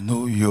 and you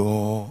know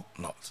you're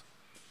not.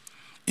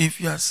 If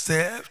you are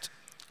saved,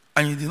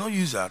 and you did not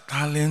use your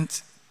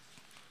talent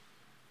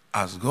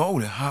as God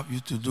will have you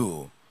to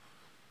do,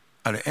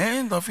 at the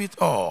end of it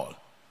all,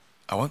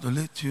 I want to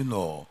let you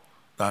know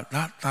that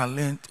that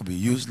talent will be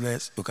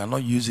useless. You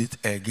cannot use it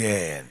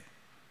again.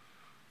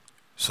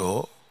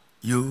 So,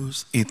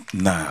 use it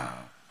now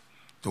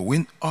to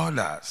win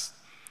others.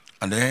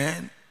 And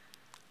then,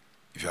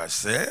 if you are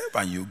saved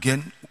and you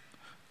gain,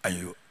 and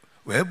you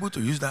were able to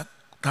use that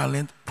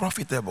talent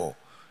profitable,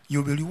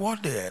 you'll be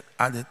rewarded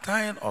at the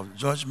time of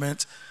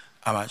judgment.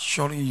 I'm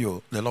assuring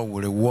you, the Lord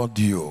will reward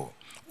you,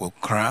 will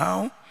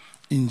crown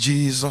in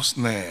Jesus'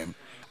 name.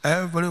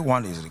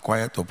 Everyone is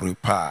required to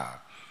prepare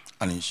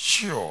and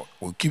ensure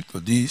we keep to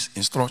these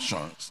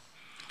instructions.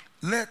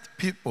 Let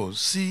people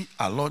see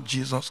our Lord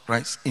Jesus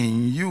Christ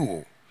in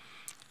you.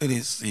 Let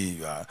them see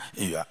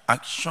in your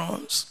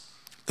actions.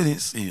 Let them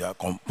see your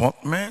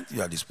comportment,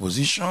 your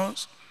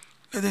dispositions.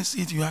 Let them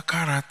see your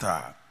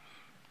character.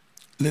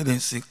 Let them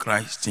see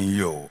Christ in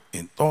you,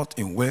 in thought,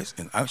 in words,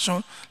 in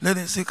action. Let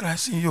them see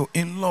Christ in you,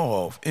 in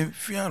love, in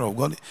fear of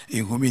God,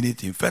 in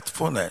humility, in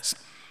faithfulness.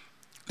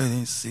 Let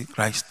them see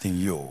Christ in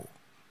you,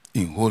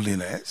 in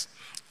holiness.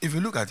 If you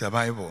look at your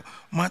Bible,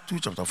 Matthew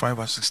chapter 5,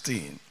 verse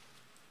 16.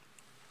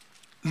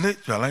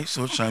 Let your light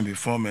so shine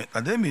before men,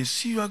 that they may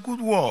see your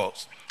good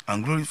works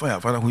and glorify your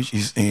Father which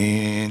is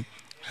in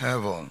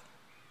heaven.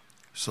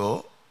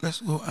 So, let's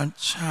go and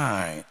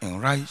shine in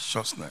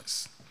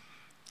righteousness,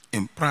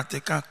 in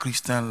practical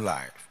Christian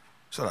life,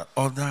 so that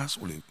others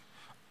will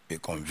be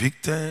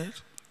convicted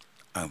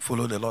and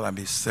follow the Lord and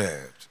be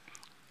saved.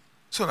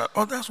 So that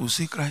others will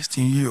see Christ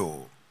in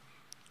you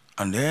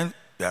and then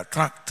be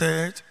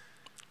attracted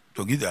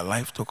to give their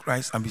life to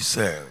Christ and be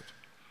saved.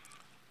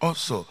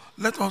 Also,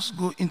 let us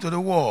go into the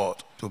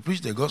world to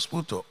preach the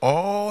gospel to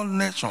all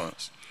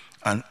nations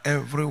and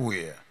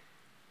everywhere.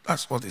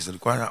 That's what is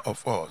required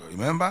of us.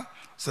 Remember,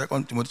 2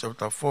 Timothy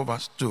chapter 4,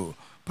 verse 2,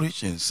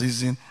 preach in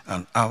season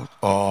and out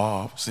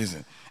of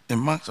season. In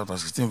Mark chapter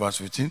 16, verse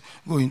 15,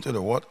 go into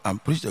the world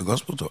and preach the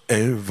gospel to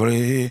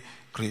every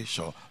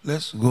creature.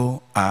 Let's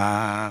go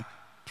and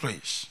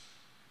preach.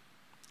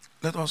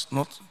 Let us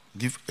not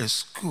give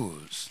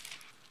excuse.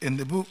 In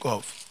the book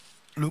of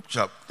Luke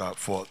chapter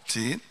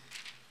 14,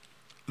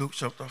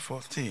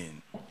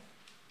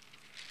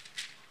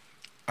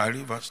 I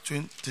read verse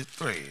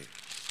 23.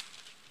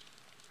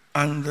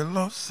 And the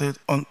Lord said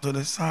unto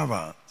the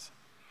servant,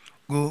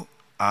 go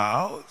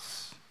out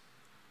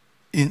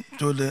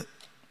into the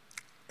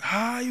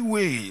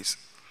highways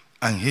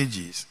and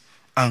hedges,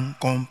 and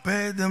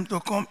compel them to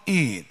come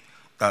in,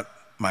 that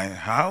my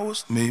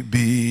house may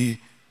be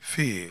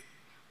filled.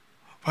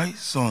 Why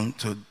is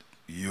unto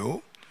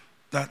you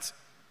that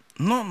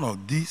none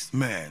of these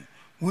men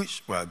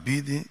which were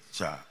bidden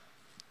shall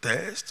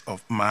taste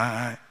of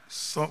my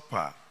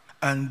supper.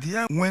 And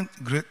there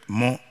went great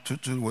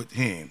multitude with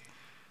him.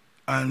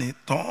 And he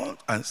turned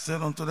and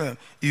said unto them,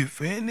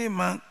 if any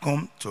man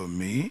come to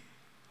me,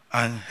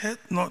 and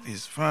hate not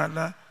his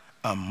father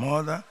and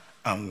mother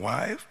and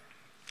wife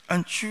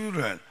and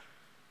children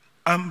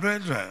and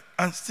brethren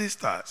and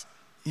sisters,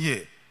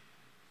 yea,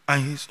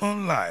 and his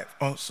own life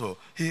also,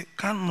 he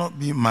cannot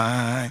be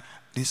my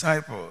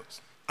disciples.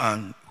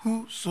 And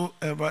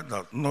whosoever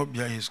does not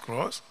bear his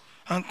cross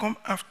and come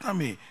after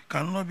me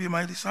cannot be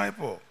my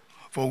disciple.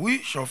 For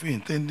which of you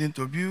intending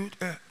to build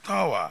a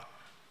tower,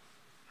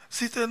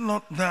 sitteth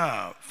not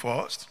down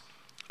first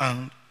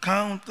and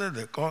counted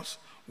the cost,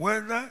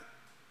 whether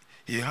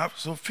he have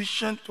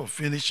sufficient to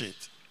finish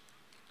it,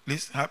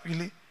 lest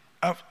happily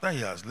after he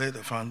has laid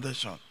the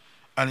foundation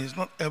and is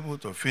not able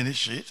to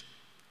finish it,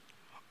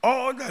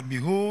 all that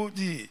behold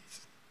it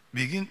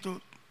begin to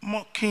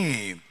mock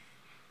him,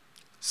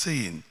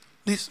 saying,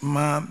 this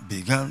man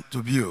began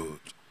to build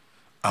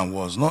and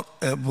was not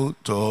able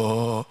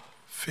to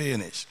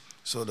finish.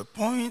 So the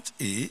point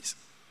is,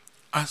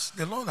 as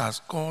the Lord has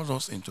called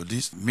us into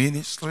this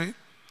ministry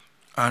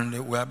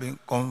and we have been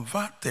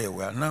converted,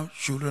 we are now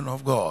children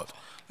of God,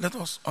 let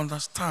us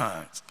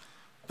understand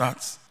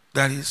that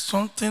there is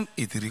something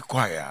it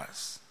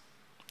requires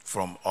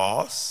from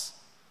us.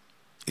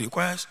 It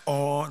requires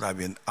all that have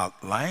been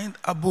outlined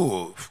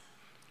above.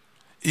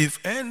 If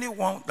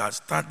anyone that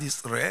starts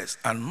this race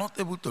and not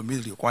able to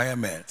meet the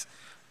requirements,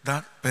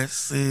 that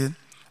person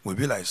will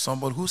be like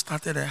somebody who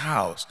started a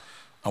house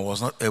and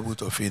was not able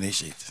to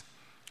finish it.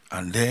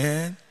 And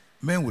then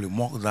men will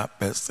mock that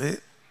person,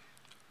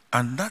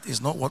 and that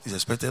is not what is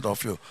expected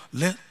of you.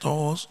 Let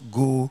us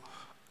go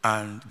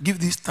and give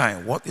this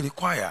time what it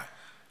requires.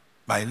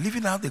 By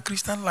living out the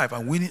Christian life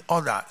and winning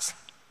others,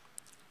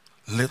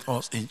 let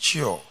us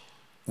ensure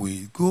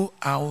we go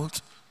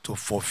out to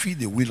fulfill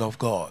the will of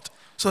God,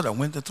 so that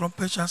when the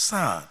trumpet shall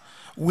sound,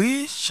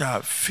 we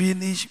shall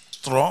finish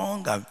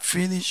strong and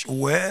finish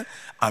well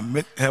and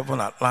make heaven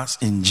at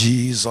last in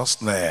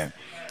Jesus' name.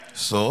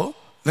 So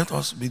let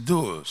us be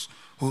those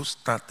who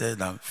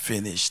started and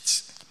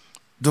finished,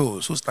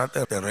 those who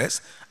started the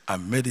rest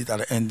and made it at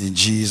the end in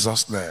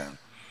Jesus' name.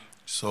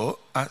 So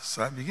as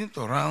I begin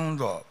to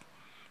round up,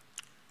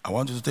 I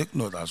want you to take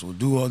note, as we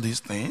do all these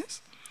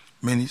things,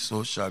 many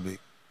souls shall be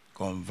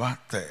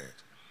converted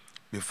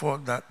before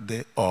that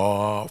day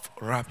of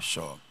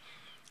rapture.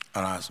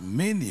 And as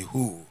many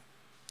who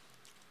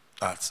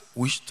that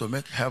wish to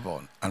make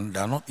heaven and they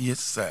are not yet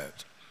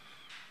saved,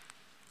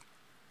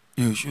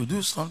 you should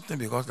do something,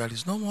 because there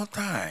is no more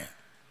time.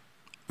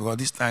 Because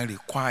this time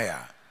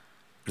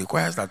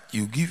requires that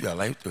you give your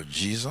life to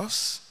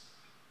Jesus.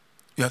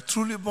 You are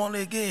truly born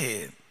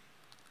again.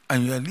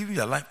 And you are living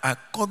your life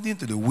according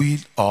to the will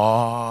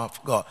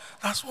of God.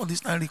 That's what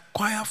this time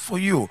requires for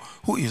you,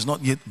 who is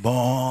not yet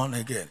born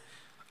again.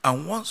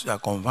 And once you are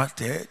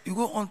converted, you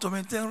go on to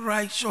maintain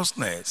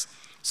righteousness.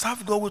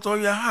 Serve God with all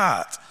your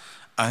heart.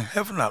 And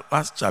heaven at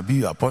last shall be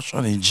your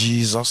portion in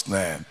Jesus'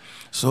 name.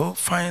 So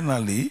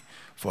finally,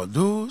 for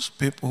those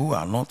people who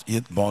are not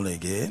yet born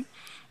again,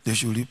 they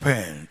should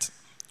repent,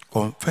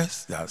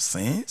 confess their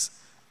sins,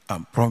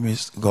 and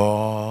promise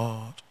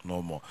God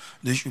no more.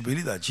 They should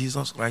believe that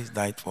Jesus Christ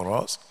died for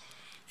us.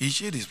 He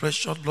shed his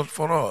precious blood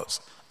for us,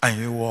 and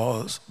he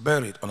was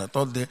buried. On the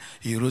third day,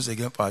 he rose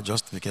again for our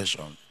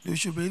justification. You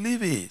should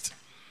believe it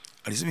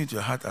and receive it into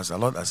your heart as a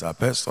Lord, as a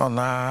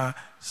personal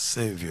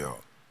Savior.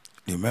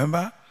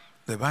 Remember,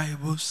 the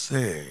Bible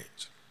said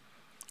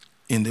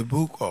in the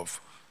book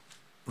of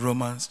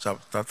Romans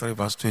chapter 3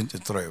 verse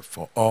 23,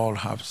 for all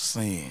have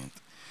sinned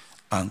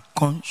and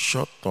come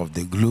short of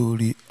the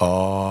glory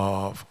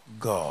of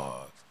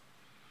God.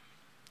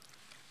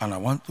 And I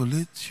want to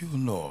let you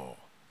know,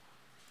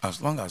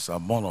 as long as you are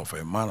born of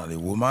a man and a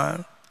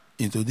woman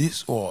into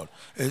this world,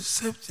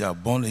 except you are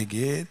born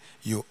again,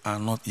 you are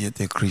not yet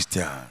a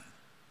Christian.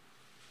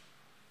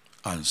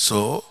 And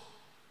so,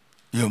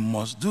 you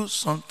must do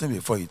something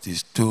before it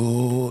is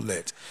too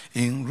late.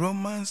 In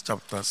Romans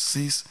chapter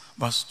 6,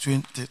 verse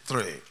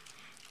 23,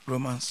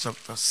 Romans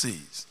chapter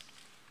 6,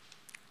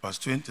 verse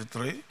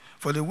 23,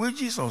 for the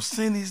wages of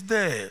sin is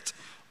death,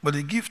 but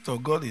the gift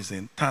of God is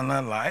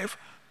eternal life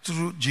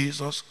through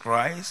Jesus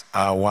Christ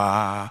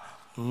our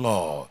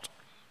Lord.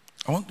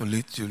 I want to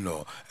let you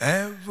know,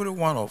 every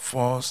one of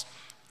us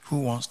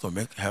who wants to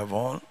make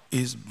heaven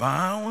is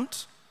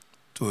bound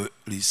to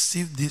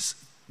receive this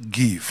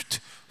gift,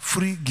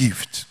 free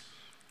gift,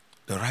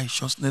 the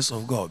righteousness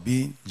of God,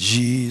 being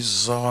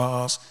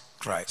Jesus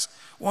Christ.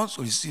 Once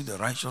you receive the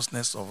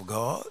righteousness of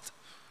God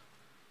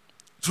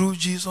through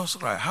Jesus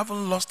Christ,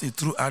 haven't lost it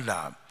through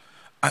Adam,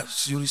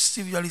 as you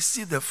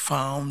receive the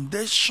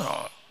foundation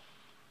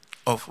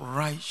of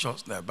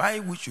righteousness by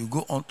which you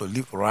go on to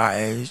live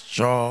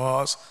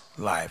righteous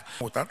life.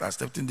 Without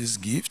accepting this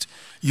gift,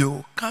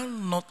 you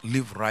cannot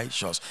live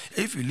righteous.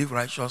 If you live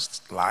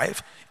righteous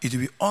life, it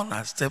will be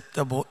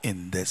unacceptable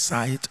in the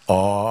sight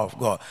of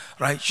God.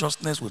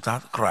 Righteousness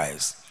without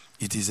Christ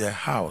It is a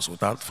house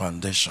without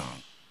foundation.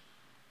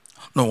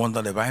 No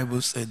wonder the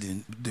Bible said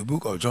in the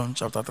book of John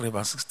chapter 3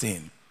 verse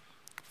 16,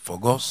 for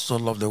God so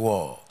loved the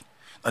world,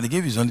 that he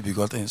gave his only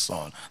begotten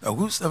Son, that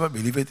whosoever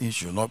believeth in him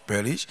should not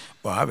perish,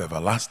 but have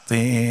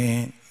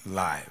everlasting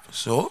life.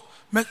 So,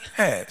 make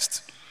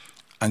haste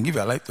and give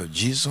your life to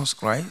Jesus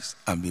Christ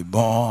and be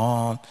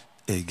born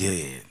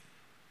again.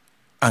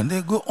 And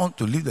then go on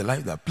to live the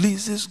life that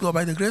pleases God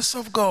by the grace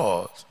of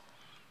God.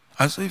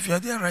 And so if you are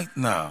there right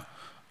now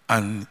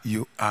and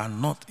you are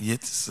not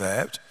yet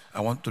saved,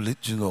 I want to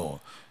let you know,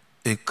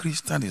 a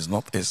Christian is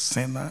not a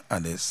sinner,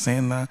 and a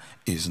sinner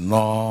is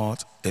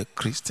not a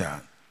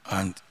Christian.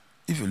 And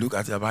if you look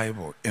at your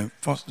Bible, in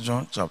 1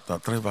 John chapter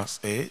 3 verse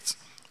 8,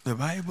 the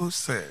Bible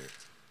says,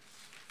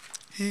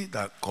 he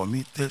that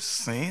committed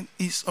sin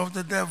is of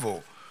the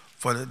devil,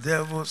 for the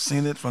devil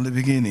sinned from the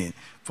beginning.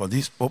 For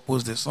this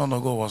purpose the Son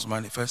of God was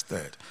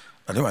manifested,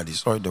 that he might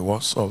destroy the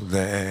works of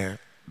the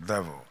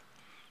devil.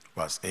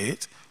 Verse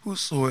 8,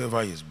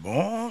 whosoever is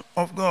born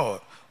of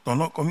God does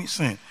not commit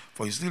sin,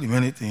 for he still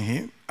remaineth in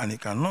him, and he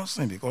cannot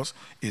sin because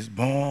he is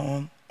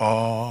born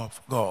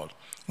of God.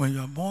 When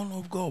you are born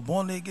of God,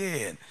 born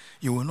again,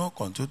 you will not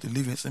continue to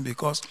live in sin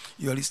because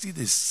you are still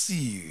the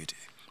seed,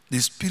 the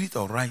spirit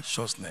of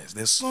righteousness,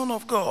 the Son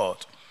of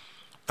God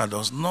that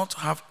does not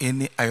have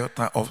any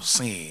iota of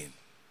sin.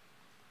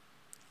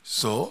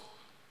 So,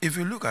 if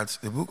you look at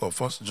the book of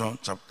 1 John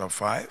chapter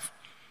 5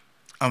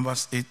 and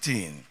verse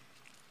 18,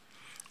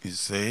 it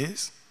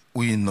says,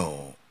 we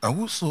know that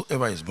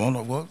whosoever is born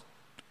of God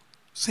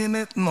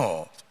sinneth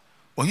not,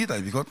 but he that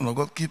is begotten of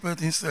God keepeth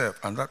himself,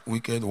 and that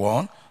wicked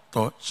one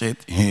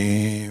toucheth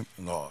him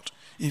not.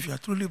 If you are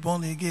truly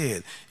born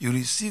again, you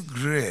receive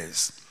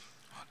grace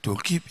to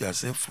keep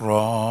yourself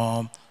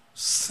from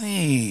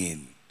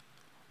sin,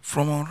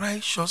 from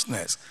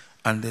unrighteousness,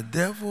 and the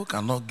devil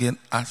cannot gain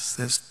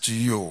access to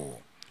you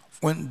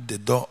when the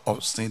door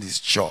of sin is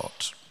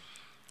shut.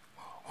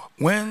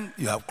 When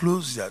you have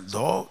closed your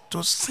door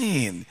to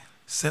sin,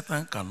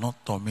 Satan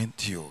cannot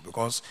torment you,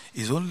 because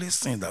it's only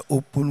sin that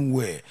open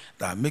way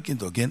that make him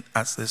to gain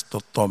access to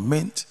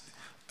torment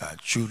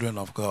children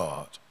of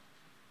God.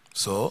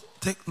 So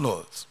take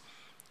note.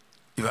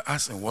 If you're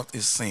asking what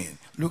is sin,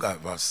 look at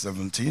verse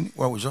 17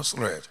 where we just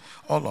read.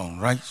 All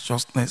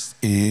unrighteousness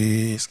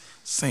is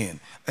sin.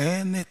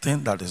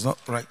 Anything that is not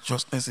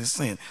righteousness is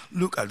sin.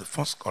 Look at the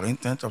 1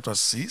 Corinthians chapter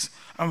 6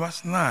 and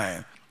verse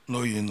 9.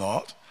 Know ye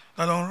not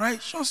that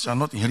unrighteous shall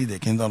not inherit the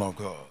kingdom of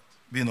God?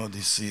 Be not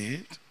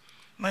deceived,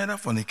 neither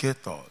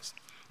fornicators,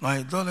 nor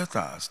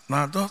idolaters,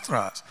 nor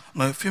adulterers,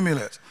 nor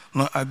effeminate,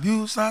 nor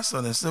abusers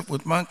of themselves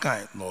with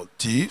mankind, nor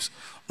thieves,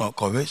 nor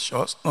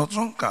covetous, nor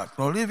drunkards,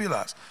 nor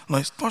revilers, nor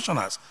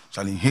extortioners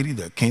shall inherit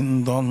the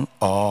kingdom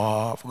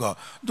of God.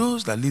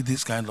 Those that live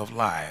this kind of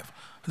life,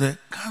 they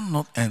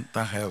cannot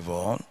enter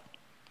heaven.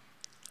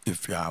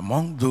 If you are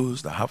among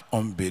those that have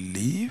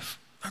unbelief,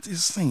 that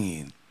is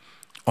sin,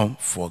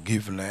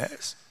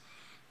 unforgiveness,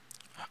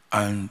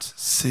 and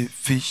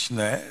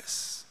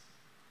selfishness,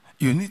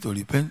 you need to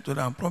repent to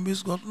them and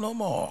promise God no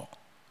more.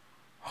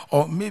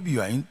 Or maybe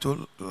you are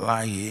into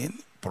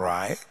lying,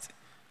 pride,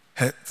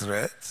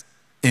 hatred,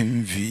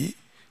 envy,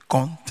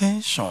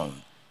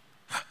 contention,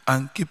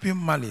 and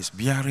keeping malice,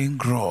 bearing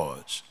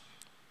grudge,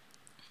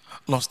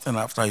 lusting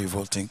after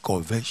evil things,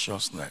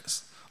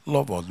 covetousness,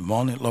 love of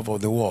money, love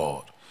of the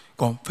world.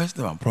 Confess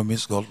them and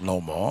promise God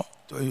no more.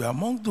 So you are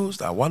among those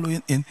that are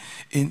wallowing in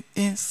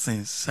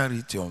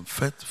insincerity,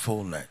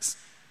 unfaithfulness,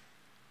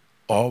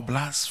 or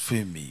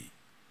blasphemy.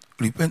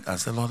 Repent and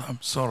say, Lord, I'm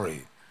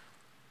sorry.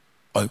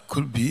 Or it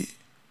could be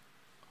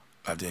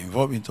that they're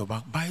involved into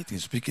backbiting,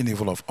 speaking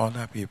evil of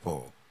other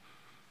people,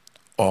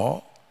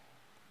 or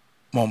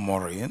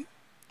murmuring,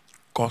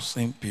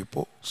 cursing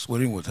people,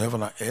 swearing with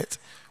heaven and earth,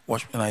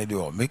 worshiping an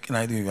idol, or making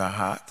an idol in your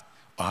heart,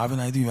 or having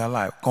an idol in your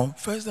life.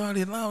 Confess them and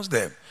renounce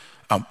them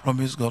and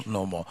promise God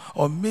no more.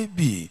 Or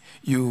maybe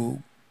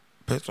you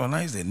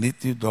patronize the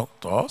native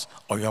doctors,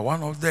 or you're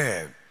one of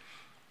them.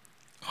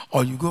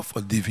 Or you go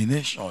for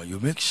divination, you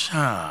make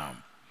charm.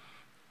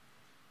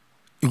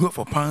 You go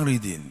for palm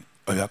reading,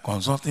 or you are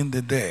consulting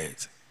the dead.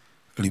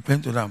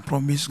 Repent to them and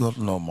promise God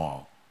no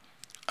more.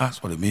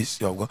 Ask for the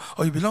mercy of God.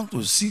 Or you belong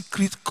to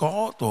secret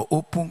court, or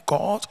open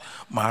court,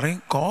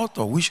 marine court,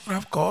 or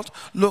witchcraft court,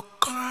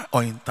 local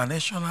or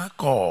international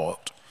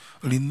court.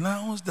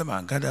 Renounce them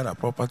and gather their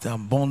property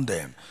and burn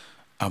them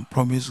and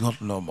promise God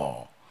no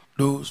more.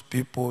 Those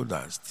people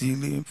that are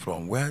stealing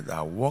from where they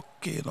are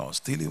working, or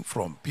stealing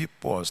from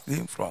people, or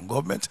stealing from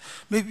government,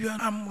 maybe you're an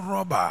armed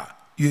robber,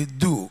 you're a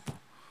dupe.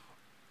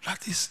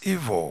 That is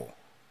evil.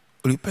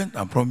 Repent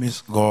and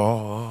promise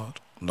God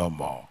no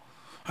more.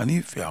 And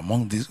if you're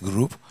among this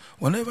group,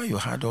 whenever you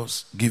had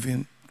us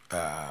giving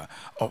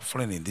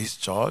offering in this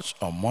church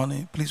or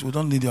money, please, we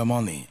don't need your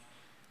money.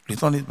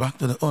 Return it back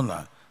to the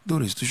owner. Do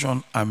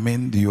restitution and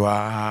mend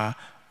your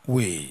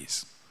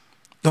ways.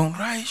 The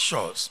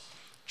unrighteous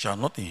shall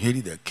not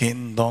inherit the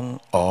kingdom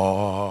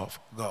of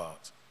God.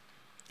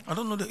 I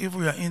don't know the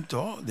evil you are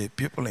into, the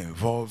people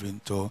involved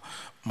into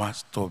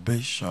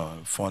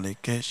masturbation,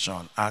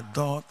 fornication,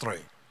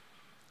 adultery,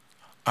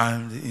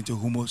 and into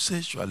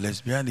homosexual,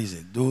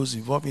 lesbianism, those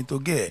involved into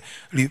gay,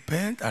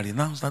 repent and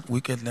renounce that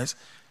wickedness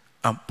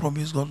and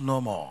promise God no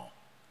more.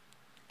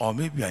 Or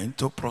maybe you're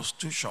into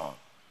prostitution,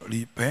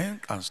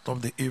 repent and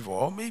stop the evil.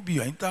 Or maybe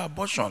you're into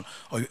abortion,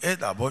 or you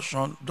ate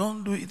abortion,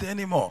 don't do it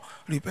anymore.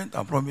 Repent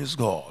and promise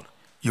God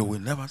you will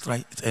never try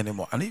it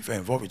anymore. And if you're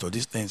involved into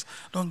these things,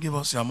 don't give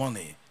us your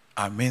money.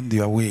 Amend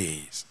your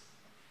ways.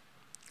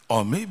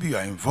 Or maybe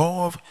you're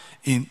involved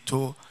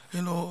into,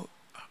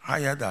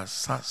 hired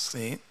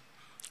assassin,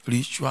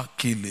 ritual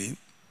killing,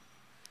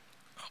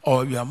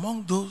 or you're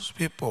among those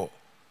people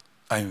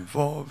are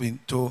involved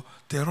into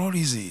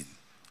terrorism,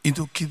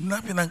 into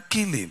kidnapping and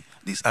killing.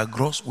 These are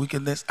gross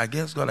wickedness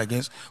against God,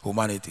 against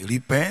humanity.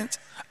 Repent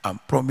and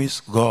promise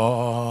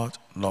God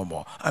no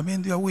more.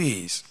 Amend your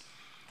ways.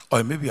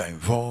 Or maybe you are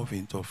involved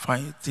into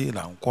fighting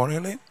and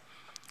quarreling.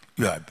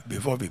 You are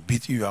involved in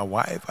beating your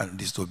wife and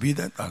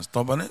disobedient and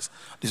stubbornness,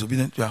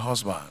 disobedient to your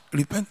husband.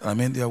 Repent and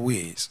amend your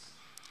ways.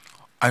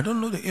 I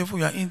don't know the evil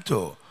you are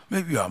into.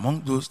 Maybe you are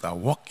among those that are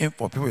working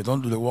for people. You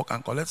don't do the work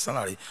and collect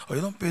salary, or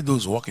you don't pay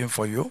those working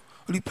for you.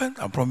 Repent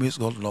and promise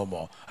God no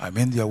more.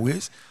 Amend your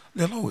ways.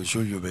 The Lord will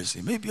show you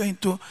mercy. Maybe you are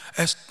into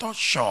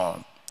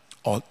extortion,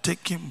 or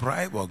taking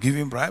bribe, or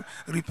giving bribe.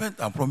 Repent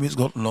and promise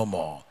God no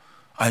more.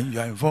 And you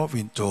are involved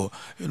into,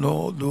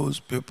 those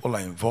people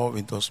are involved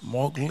into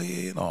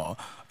smuggling, or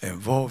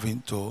involved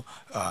into,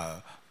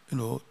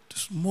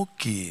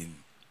 smoking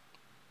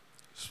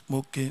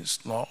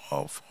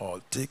snuff,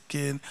 or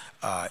taking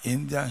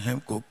Indian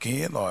hemp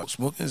cocaine, or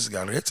smoking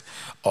cigarettes,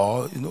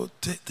 or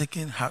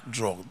taking hard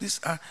drugs.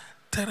 These are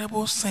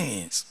terrible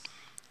sins.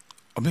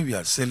 Or maybe you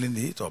are selling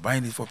it or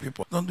buying it for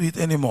people. Don't do it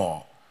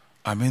anymore.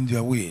 Amend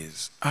your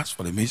ways. Ask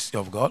for the mercy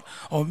of God.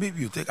 Or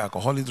maybe you take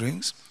alcoholic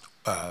drinks,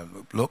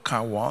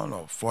 local one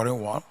or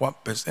foreign one,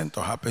 1%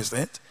 or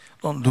 0.5%.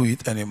 Don't do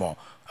it anymore.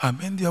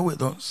 Amend your way.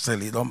 Don't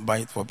sell it. Don't buy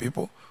it for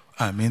people.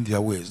 Amend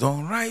your ways. The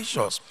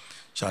unrighteous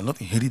shall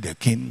not inherit the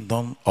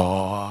kingdom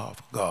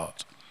of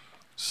God.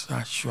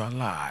 Search your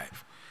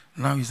life.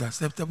 Now is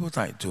acceptable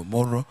time.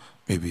 Tomorrow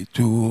may be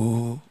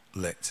too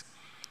late.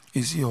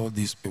 You see all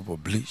these people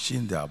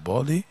bleaching their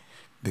body,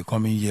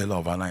 becoming yellow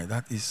overnight.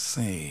 That is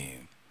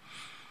sin.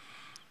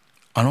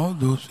 And all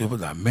those people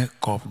that make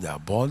up their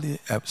body,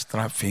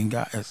 extra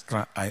finger,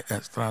 extra eye,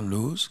 extra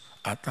nose,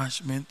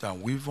 attachment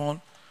and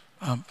weave-on,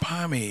 and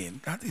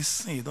palming, that is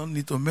sin. You don't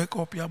need to make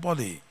up your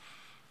body.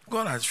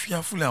 God has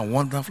fearfully and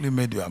wonderfully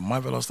made you, and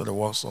marvelous to the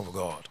works of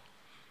God.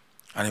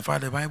 And in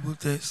fact, the Bible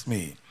tells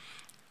me,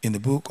 in the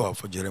book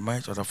of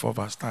Jeremiah chapter 4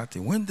 verse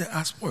 30, when they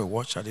are spoiled,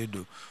 what shall they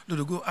do? Do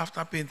they go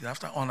after painting,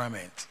 after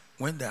ornament?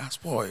 When they are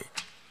spoiled,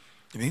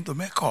 they begin to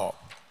make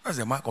up. That's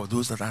the mark of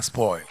those that are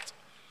spoiled.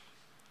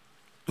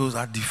 Those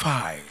are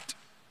defiled.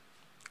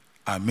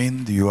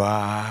 Amend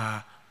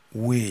your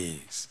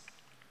ways.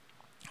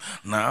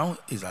 Now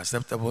is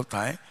acceptable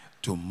time.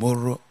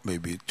 Tomorrow may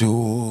be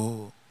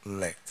too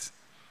late.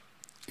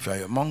 If you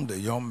are among the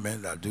young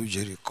men that do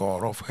Jericho,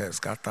 rough hair,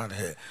 scattered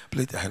hair,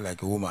 plait your hair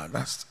like a woman,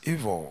 that's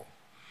evil.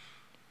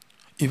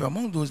 If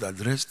among those that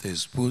dress to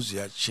expose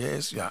your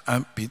chest, your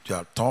armpit,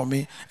 your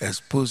tummy,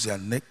 expose your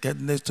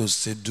nakedness to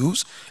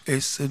seduce, a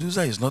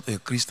seducer is not a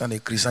Christian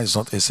is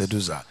not a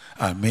seducer.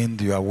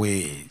 Amend your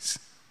ways.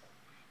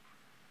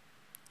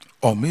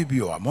 Or maybe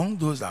you're among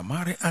those that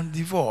marry and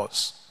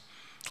divorce,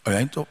 or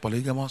you're into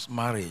polygamous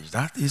marriage.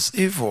 That is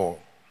evil.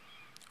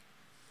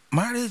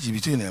 Marriage is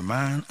between a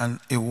man and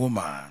a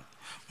woman.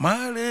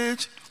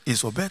 Marriage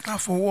is for better,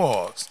 for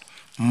worse.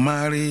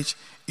 Marriage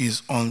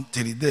is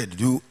until death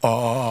do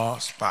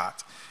us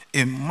part.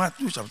 In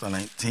Matthew chapter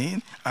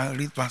 19, I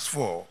read verse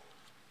 4.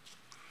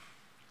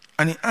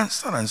 And he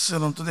answered and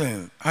said unto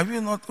them, have you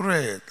not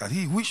read that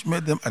he which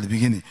made them at the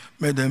beginning,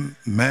 made them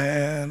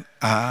male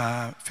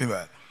and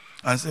female?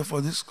 And said, for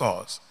this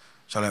cause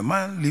shall a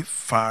man leave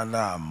father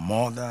and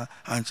mother,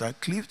 and shall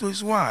cleave to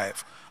his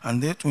wife,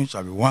 and they twain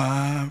shall be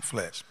one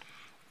flesh.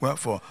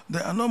 Wherefore,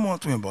 there are no more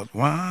twin, but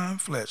one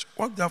flesh.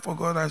 What therefore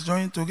God has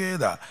joined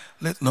together,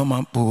 let no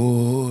man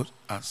put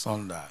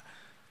asunder.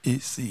 You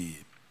see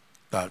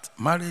that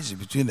marriage is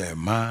between a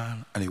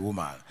man and a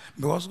woman.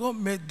 Because God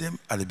made them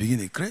at the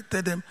beginning,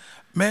 created them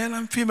male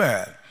and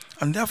female.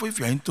 And therefore, if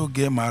you're into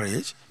gay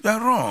marriage, you are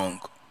wrong.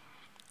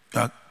 You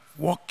are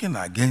walking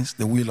against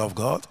the will of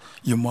God.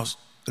 You must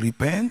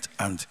repent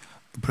and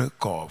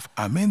break off,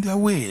 amend their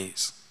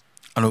ways,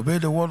 and obey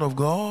the word of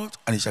God,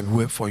 and it shall be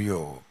well for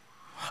you.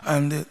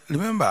 And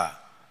remember,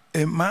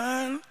 a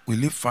man will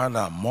leave father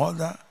and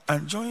mother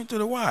and join to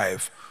the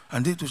wife,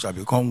 and they two shall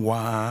become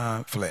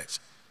one flesh.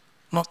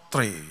 Not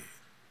three,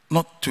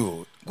 not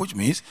two. Which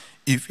means,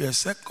 if you're a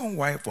second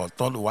wife or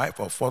third wife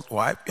or fourth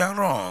wife, you're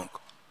wrong.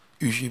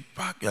 You should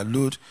pack your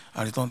load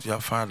and return to your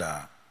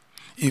father.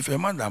 If a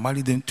man that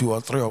married them 2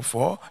 or 3 or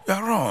 4,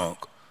 you're wrong.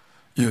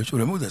 You should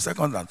remove the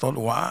second and third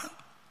one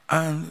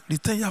and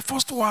return your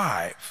first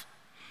wife.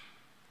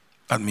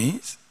 That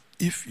means,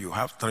 if you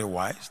have 3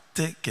 wives,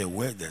 take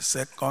away the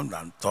second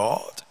and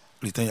third,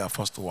 return your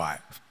first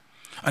wife.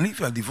 And if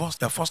you are divorced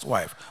your first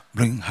wife,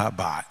 bring her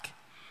back.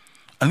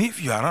 And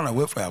if you are run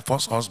away from your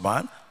first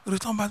husband,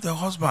 return back to your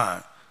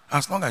husband.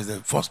 As long as the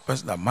first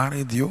person that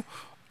married you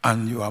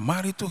and you are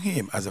married to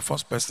him as the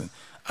first person,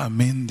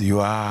 amend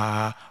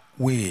your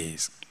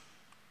ways.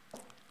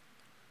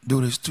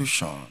 Do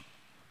restitution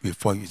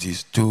before it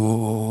is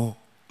too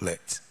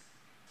late.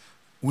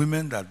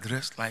 Women that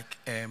dress like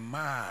a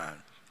man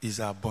is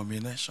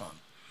abomination.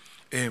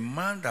 A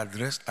man that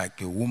dressed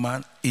like a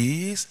woman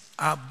is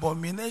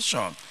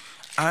abomination.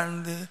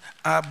 And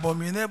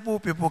abominable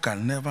people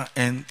can never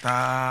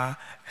enter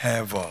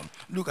heaven.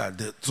 Look at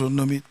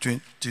Deuteronomy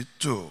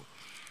 22.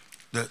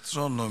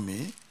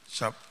 Deuteronomy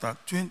chapter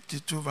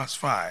 22 verse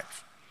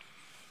 5.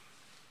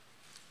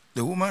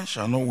 The woman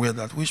shall not wear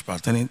that which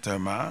pertaining to a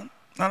man,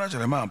 neither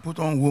shall a man put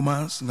on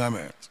woman's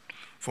garment.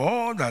 For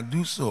all that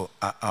do so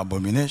are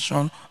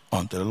abomination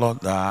unto the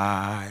Lord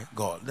thy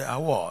God. They are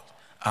what?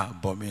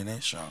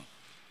 Abomination.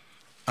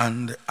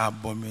 And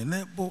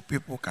abominable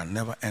people can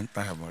never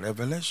enter heaven.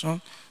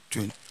 Revelation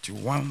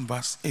 21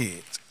 verse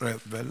 8.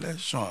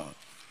 Revelation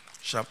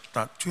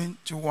chapter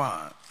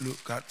 21.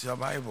 Look at your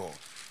Bible.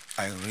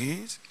 I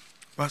read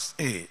verse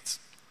 8.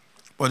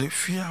 But the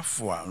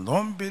fearful and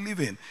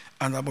unbelieving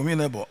and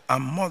abominable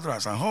and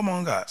murderers and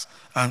whoremongers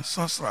and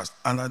sorcerers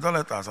and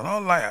idolaters and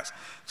all liars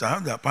shall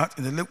have their part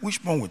in the lake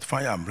which burn with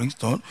fire and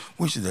brimstone,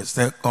 which is the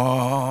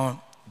second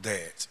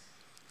death.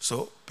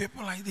 So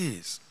people like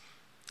this,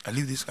 I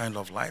live this kind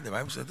of life, the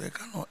Bible says they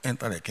cannot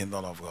enter the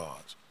kingdom of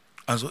God.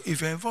 And so if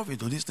you're involved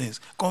into these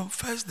things,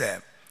 confess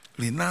them,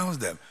 renounce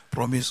them,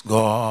 promise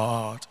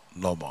God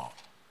no more.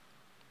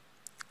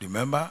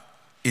 Remember,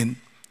 in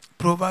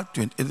Proverbs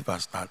 28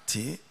 verse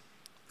 30,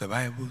 the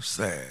Bible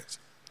says,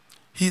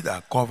 he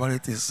that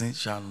covereth his sin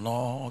shall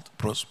not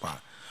prosper,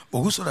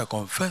 but whoso that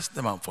confess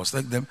them and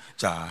forsake them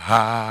shall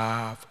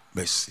have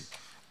mercy.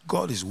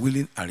 God is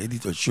willing and ready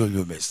to show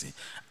you mercy.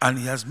 And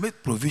he has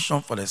made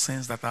provision for the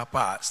sins that are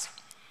past.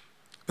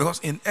 Because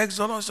in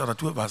Exodus chapter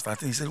 12 verse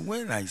 13, he said,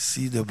 when I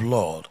see the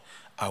blood,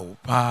 I will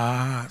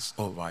pass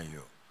over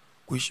you.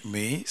 Which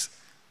means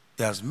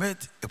he has made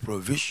a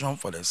provision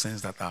for the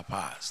sins that are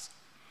past.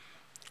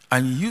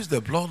 And he used the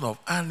blood of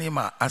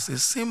animal as a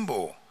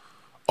symbol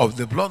of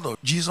the blood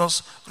of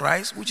Jesus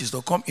Christ, which is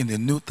to come in the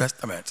New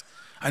Testament.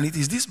 And it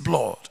is this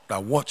blood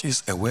that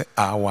washes away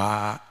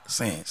our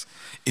sins.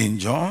 In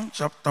John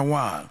chapter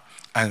 1,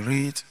 I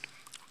read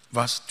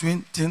verse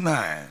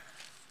 29.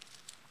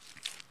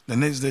 The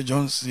next day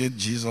John said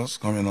Jesus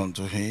coming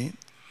unto him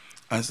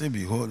and said,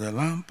 behold, the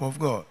Lamb of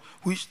God,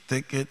 which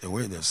taketh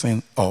away the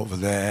sin of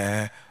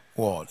the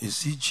world. You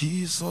see,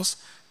 Jesus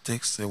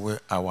takes away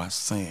our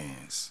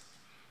sins.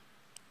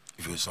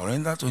 If you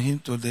surrender to him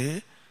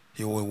today,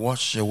 he will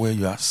wash away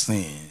your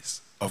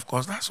sins. Of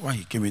course, that's why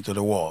he came into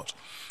the world.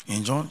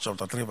 In John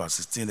chapter 3 verse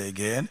 16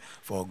 again,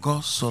 for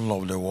God so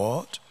loved the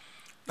world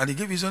that he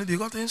gave his only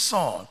begotten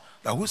Son,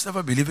 that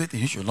whosoever believeth in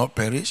him should not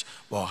perish,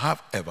 but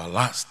have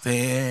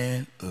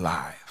everlasting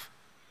life.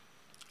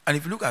 And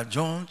if you look at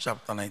John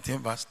chapter 19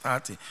 verse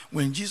 30,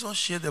 when Jesus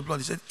shed the blood,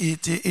 he said,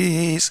 it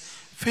is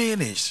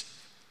finished.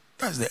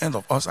 That's the end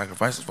of all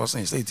sacrifices for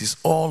sin. He said, it is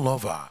all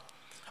over.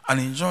 And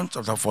in John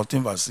chapter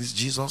 14 verse 6,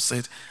 Jesus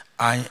said,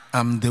 I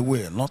am the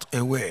way, not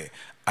a way.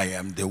 I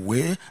am the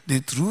way,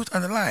 the truth,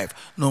 and the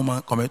life. No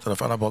man cometh to the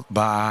Father but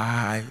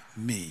by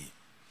me.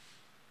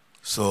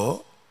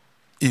 So,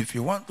 if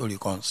you want to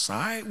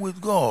reconcile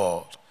with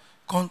God,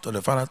 come to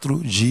the Father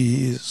through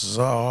Jesus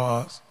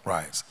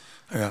Christ,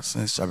 and your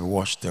sins shall be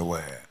washed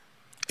away.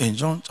 In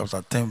John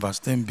chapter 10 verse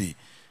 10b, he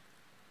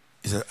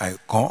said, I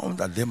come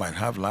that they might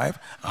have life,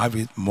 and have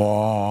it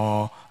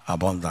more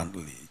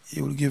abundantly.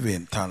 He will give you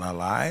eternal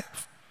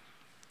life.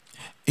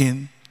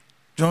 In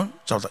John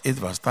chapter 8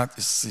 verse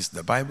 36,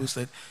 the Bible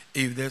said,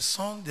 if the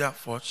Son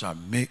therefore shall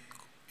make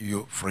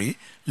you free,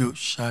 you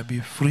shall be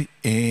free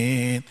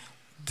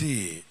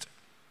indeed.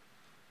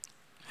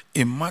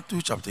 In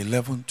Matthew chapter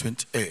 11,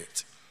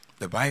 28,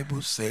 the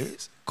Bible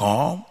says,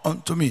 come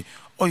unto me,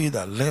 all ye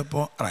that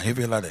labor and are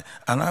heavy laden,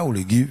 and I will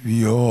give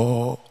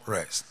you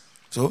rest.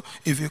 So,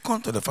 if you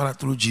come to the Father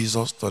through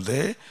Jesus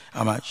today,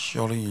 I'm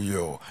assuring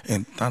you,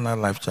 eternal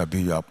life shall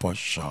be your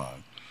portion.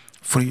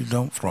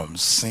 Freedom from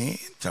sin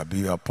shall be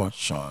your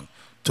portion.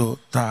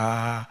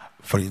 Total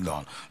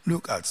freedom.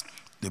 Look at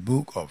the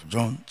book of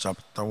John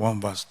chapter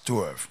 1 verse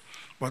 12.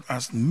 But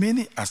as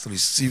many as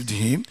received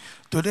him,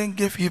 to them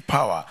gave he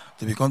power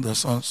to become the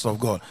sons of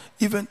God,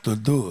 even to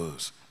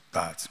those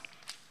that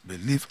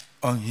believe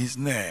on his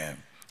name.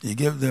 He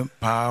gave them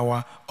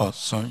power of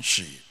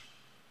sonship.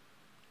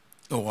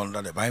 No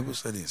wonder the Bible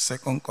said in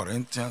 2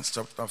 Corinthians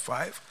chapter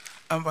 5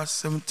 and verse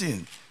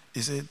 17, he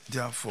said,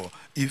 therefore,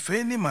 if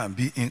any man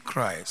be in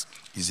Christ,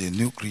 is a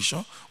new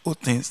creature, all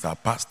things are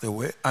passed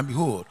away, and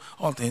behold,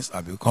 all things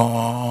are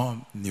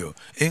become new.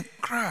 In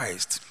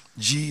Christ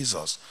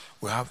Jesus,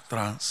 we have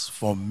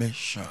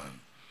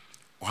transformation.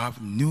 We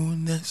have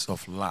newness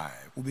of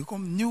life. We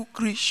become new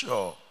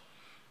creature.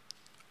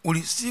 We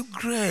receive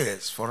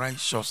grace for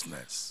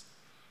righteousness.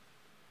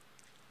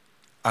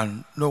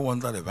 And no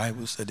wonder the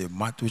Bible said in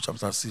Matthew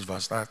chapter 6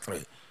 verse 3,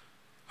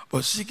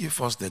 But seek ye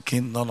first the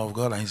kingdom of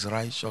God and his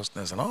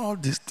righteousness, and all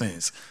these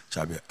things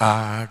shall be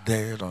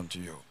added unto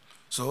you.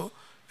 So,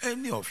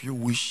 any of you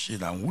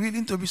wishing and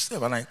willing to be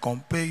saved, and I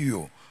compel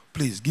you,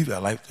 please give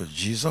your life to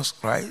Jesus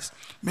Christ,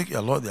 make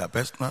your Lord your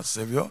personal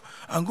Savior,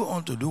 and go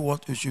on to do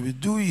what you should be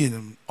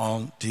doing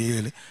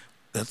until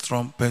the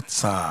trumpet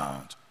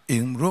sound.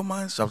 In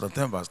Romans chapter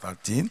 10 verse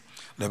 13,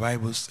 the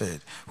Bible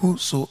said,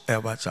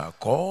 whosoever shall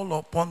call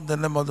upon the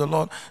name of the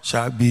Lord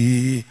shall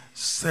be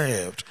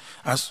saved.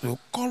 As you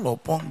call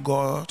upon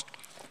God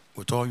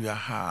with all your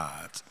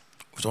heart,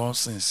 with all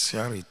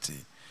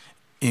sincerity,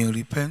 in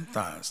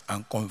repentance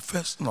and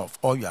confession of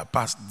all your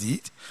past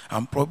deeds,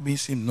 and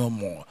promise him no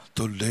more,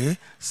 today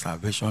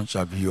salvation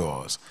shall be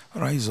yours.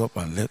 Rise up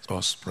and let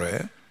us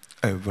pray,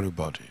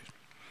 everybody.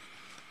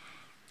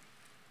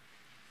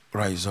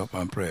 Rise up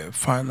and pray.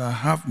 Father,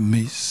 have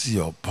mercy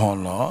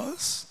upon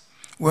us.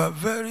 We are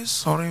very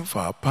sorry for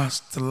our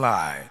past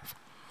life.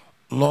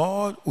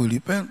 Lord, we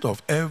repent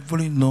of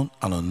every known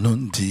and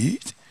unknown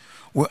deed.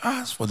 We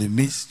ask for the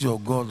mercy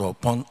of God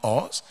upon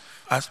us.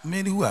 As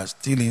many who are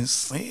still in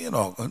sin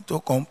or into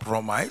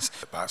compromise,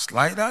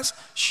 backsliders,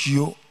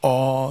 show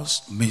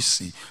us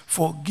mercy.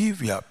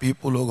 Forgive your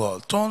people, O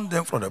God. Turn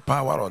them from the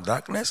power of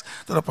darkness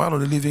to the power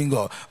of the living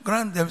God.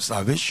 Grant them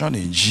salvation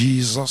in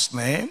Jesus'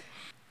 name.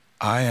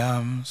 I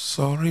am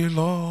sorry,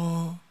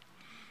 Lord.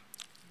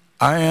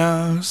 I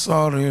am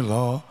sorry,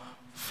 Lord.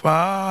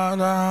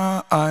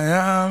 Father, I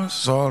am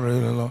sorry,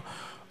 Lord.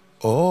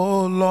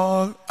 Oh,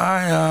 Lord,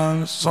 I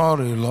am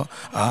sorry, Lord.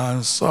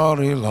 I'm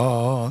sorry,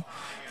 Lord.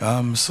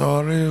 I'm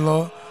sorry,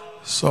 Lord.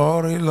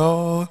 Sorry,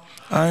 Lord.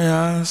 I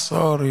am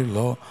sorry,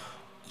 Lord.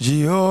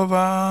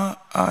 Jehovah,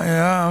 I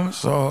am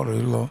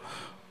sorry, Lord.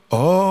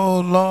 Oh,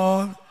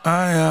 Lord,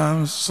 I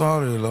am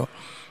sorry, Lord.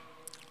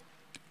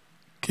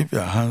 Keep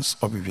your hands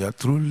up if you are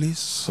truly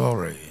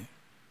sorry.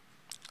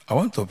 I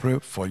want to pray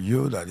for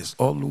you that is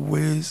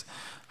always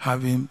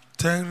having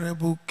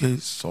terrible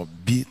case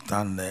of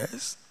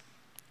bitterness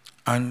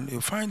and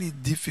you find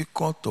it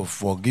difficult to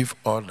forgive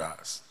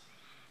others.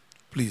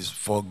 Please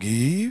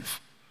forgive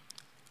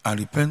and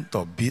repent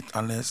of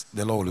bitterness.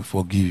 The Lord will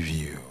forgive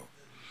you.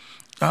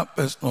 That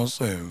person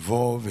also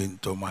involved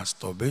into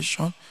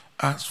masturbation,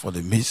 ask for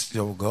the mercy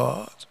of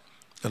God.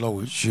 The Lord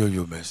will show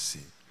you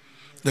mercy.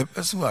 The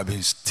person who has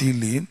been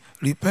stealing,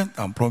 repent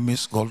and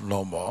promise God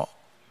no more.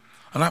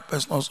 And that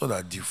person also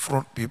that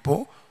defraud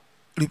people,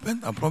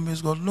 repent and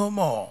promise God no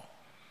more.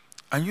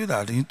 And you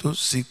that are into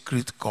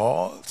secret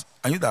cults,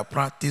 and you that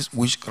practice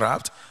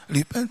witchcraft,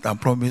 repent and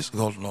promise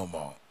God no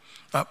more.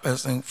 That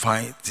person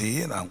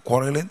fighting and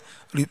quarreling,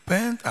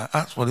 repent and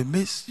ask for the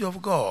mercy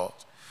of God.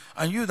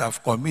 And you that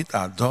have committed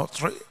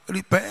adultery,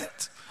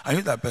 repent. And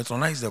you that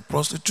patronize the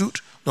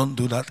prostitute, don't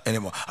do that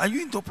anymore. Are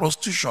you into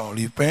prostitution?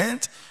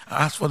 Repent and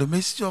ask for the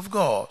mercy of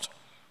God.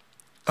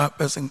 That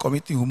person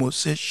committing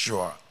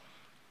homosexual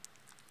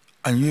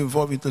and you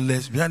involved into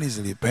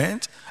lesbianism,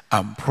 repent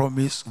and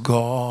promise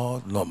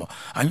God no more.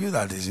 And you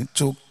that is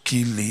into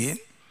killing,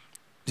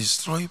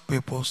 destroy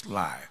people's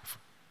life,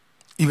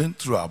 even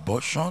through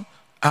abortion,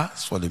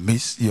 ask for the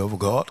mercy of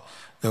God.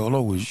 The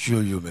Lord will show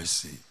you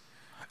mercy.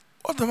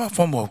 Whatever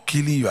form of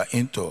killing you are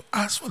into,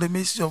 ask for the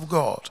mercy of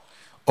God.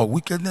 Or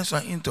wickedness you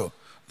are into,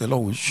 the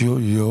Lord will show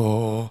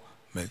you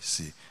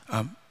mercy.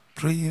 I'm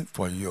praying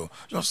for you.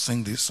 Just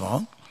sing this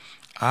song.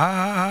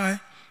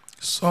 I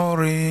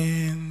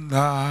surrender.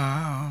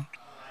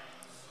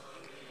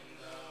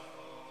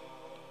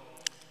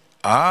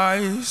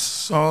 I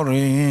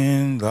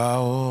surrender.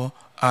 Oh,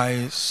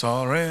 I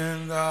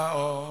surrender.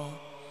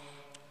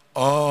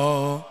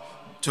 Oh,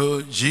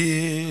 to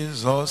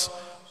Jesus,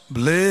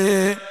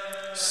 blessed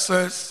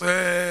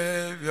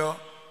Savior.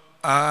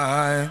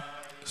 I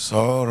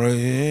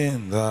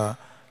surrender.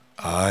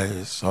 I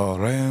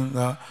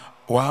surrender.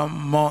 One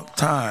more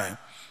time.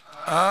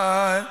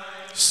 I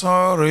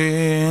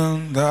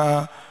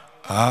surrender.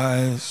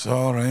 I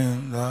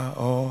surrender.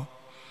 Oh,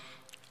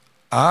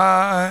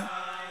 I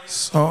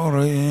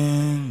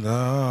surrender.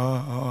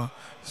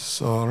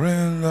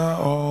 Surrender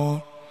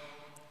all.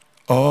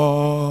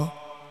 Oh,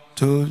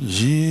 to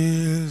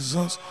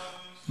Jesus,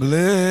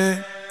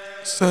 blessed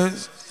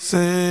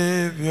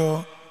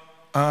Savior.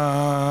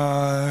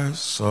 I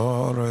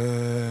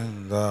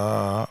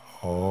surrender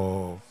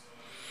all.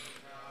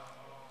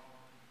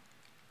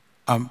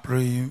 I'm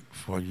praying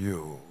for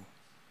you.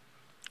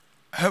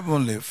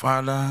 Heavenly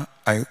Father,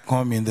 I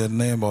come in the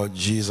name of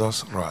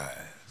Jesus Christ.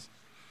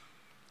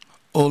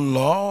 Oh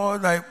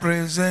Lord, I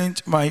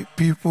present my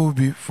people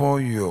before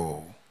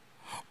you.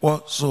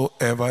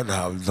 Whatsoever they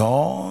have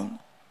done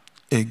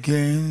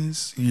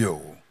against you,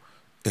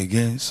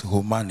 against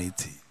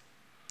humanity,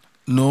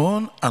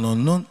 known and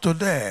unknown to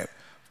them,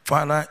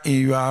 Father,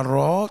 in your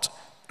wrath,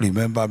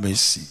 remember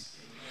mercy.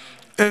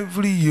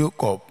 Every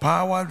yoke of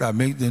power that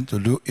makes them to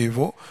do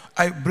evil,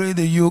 I break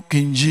the yoke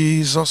in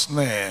Jesus'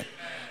 name.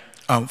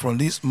 And from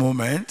this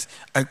moment,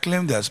 I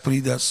claim their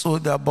spirit, their soul,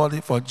 their body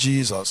for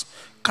Jesus.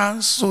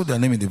 Cancel their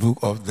name in the book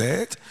of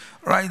death.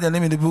 Write their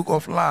name in the book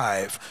of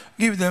life.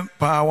 Give them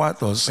power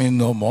to sin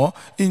no more.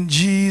 In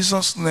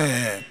Jesus'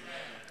 name.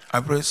 I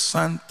pray,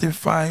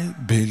 sanctify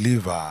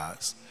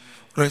believers,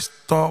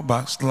 restore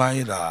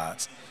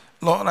backsliders.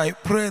 Lord, I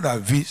pray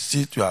that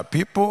visit your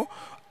people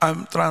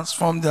and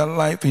transform their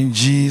life in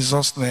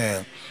Jesus'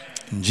 name.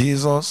 In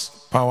Jesus'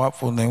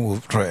 powerful name we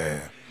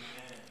pray.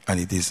 And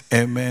it is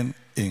amen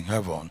in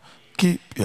heaven. Keep your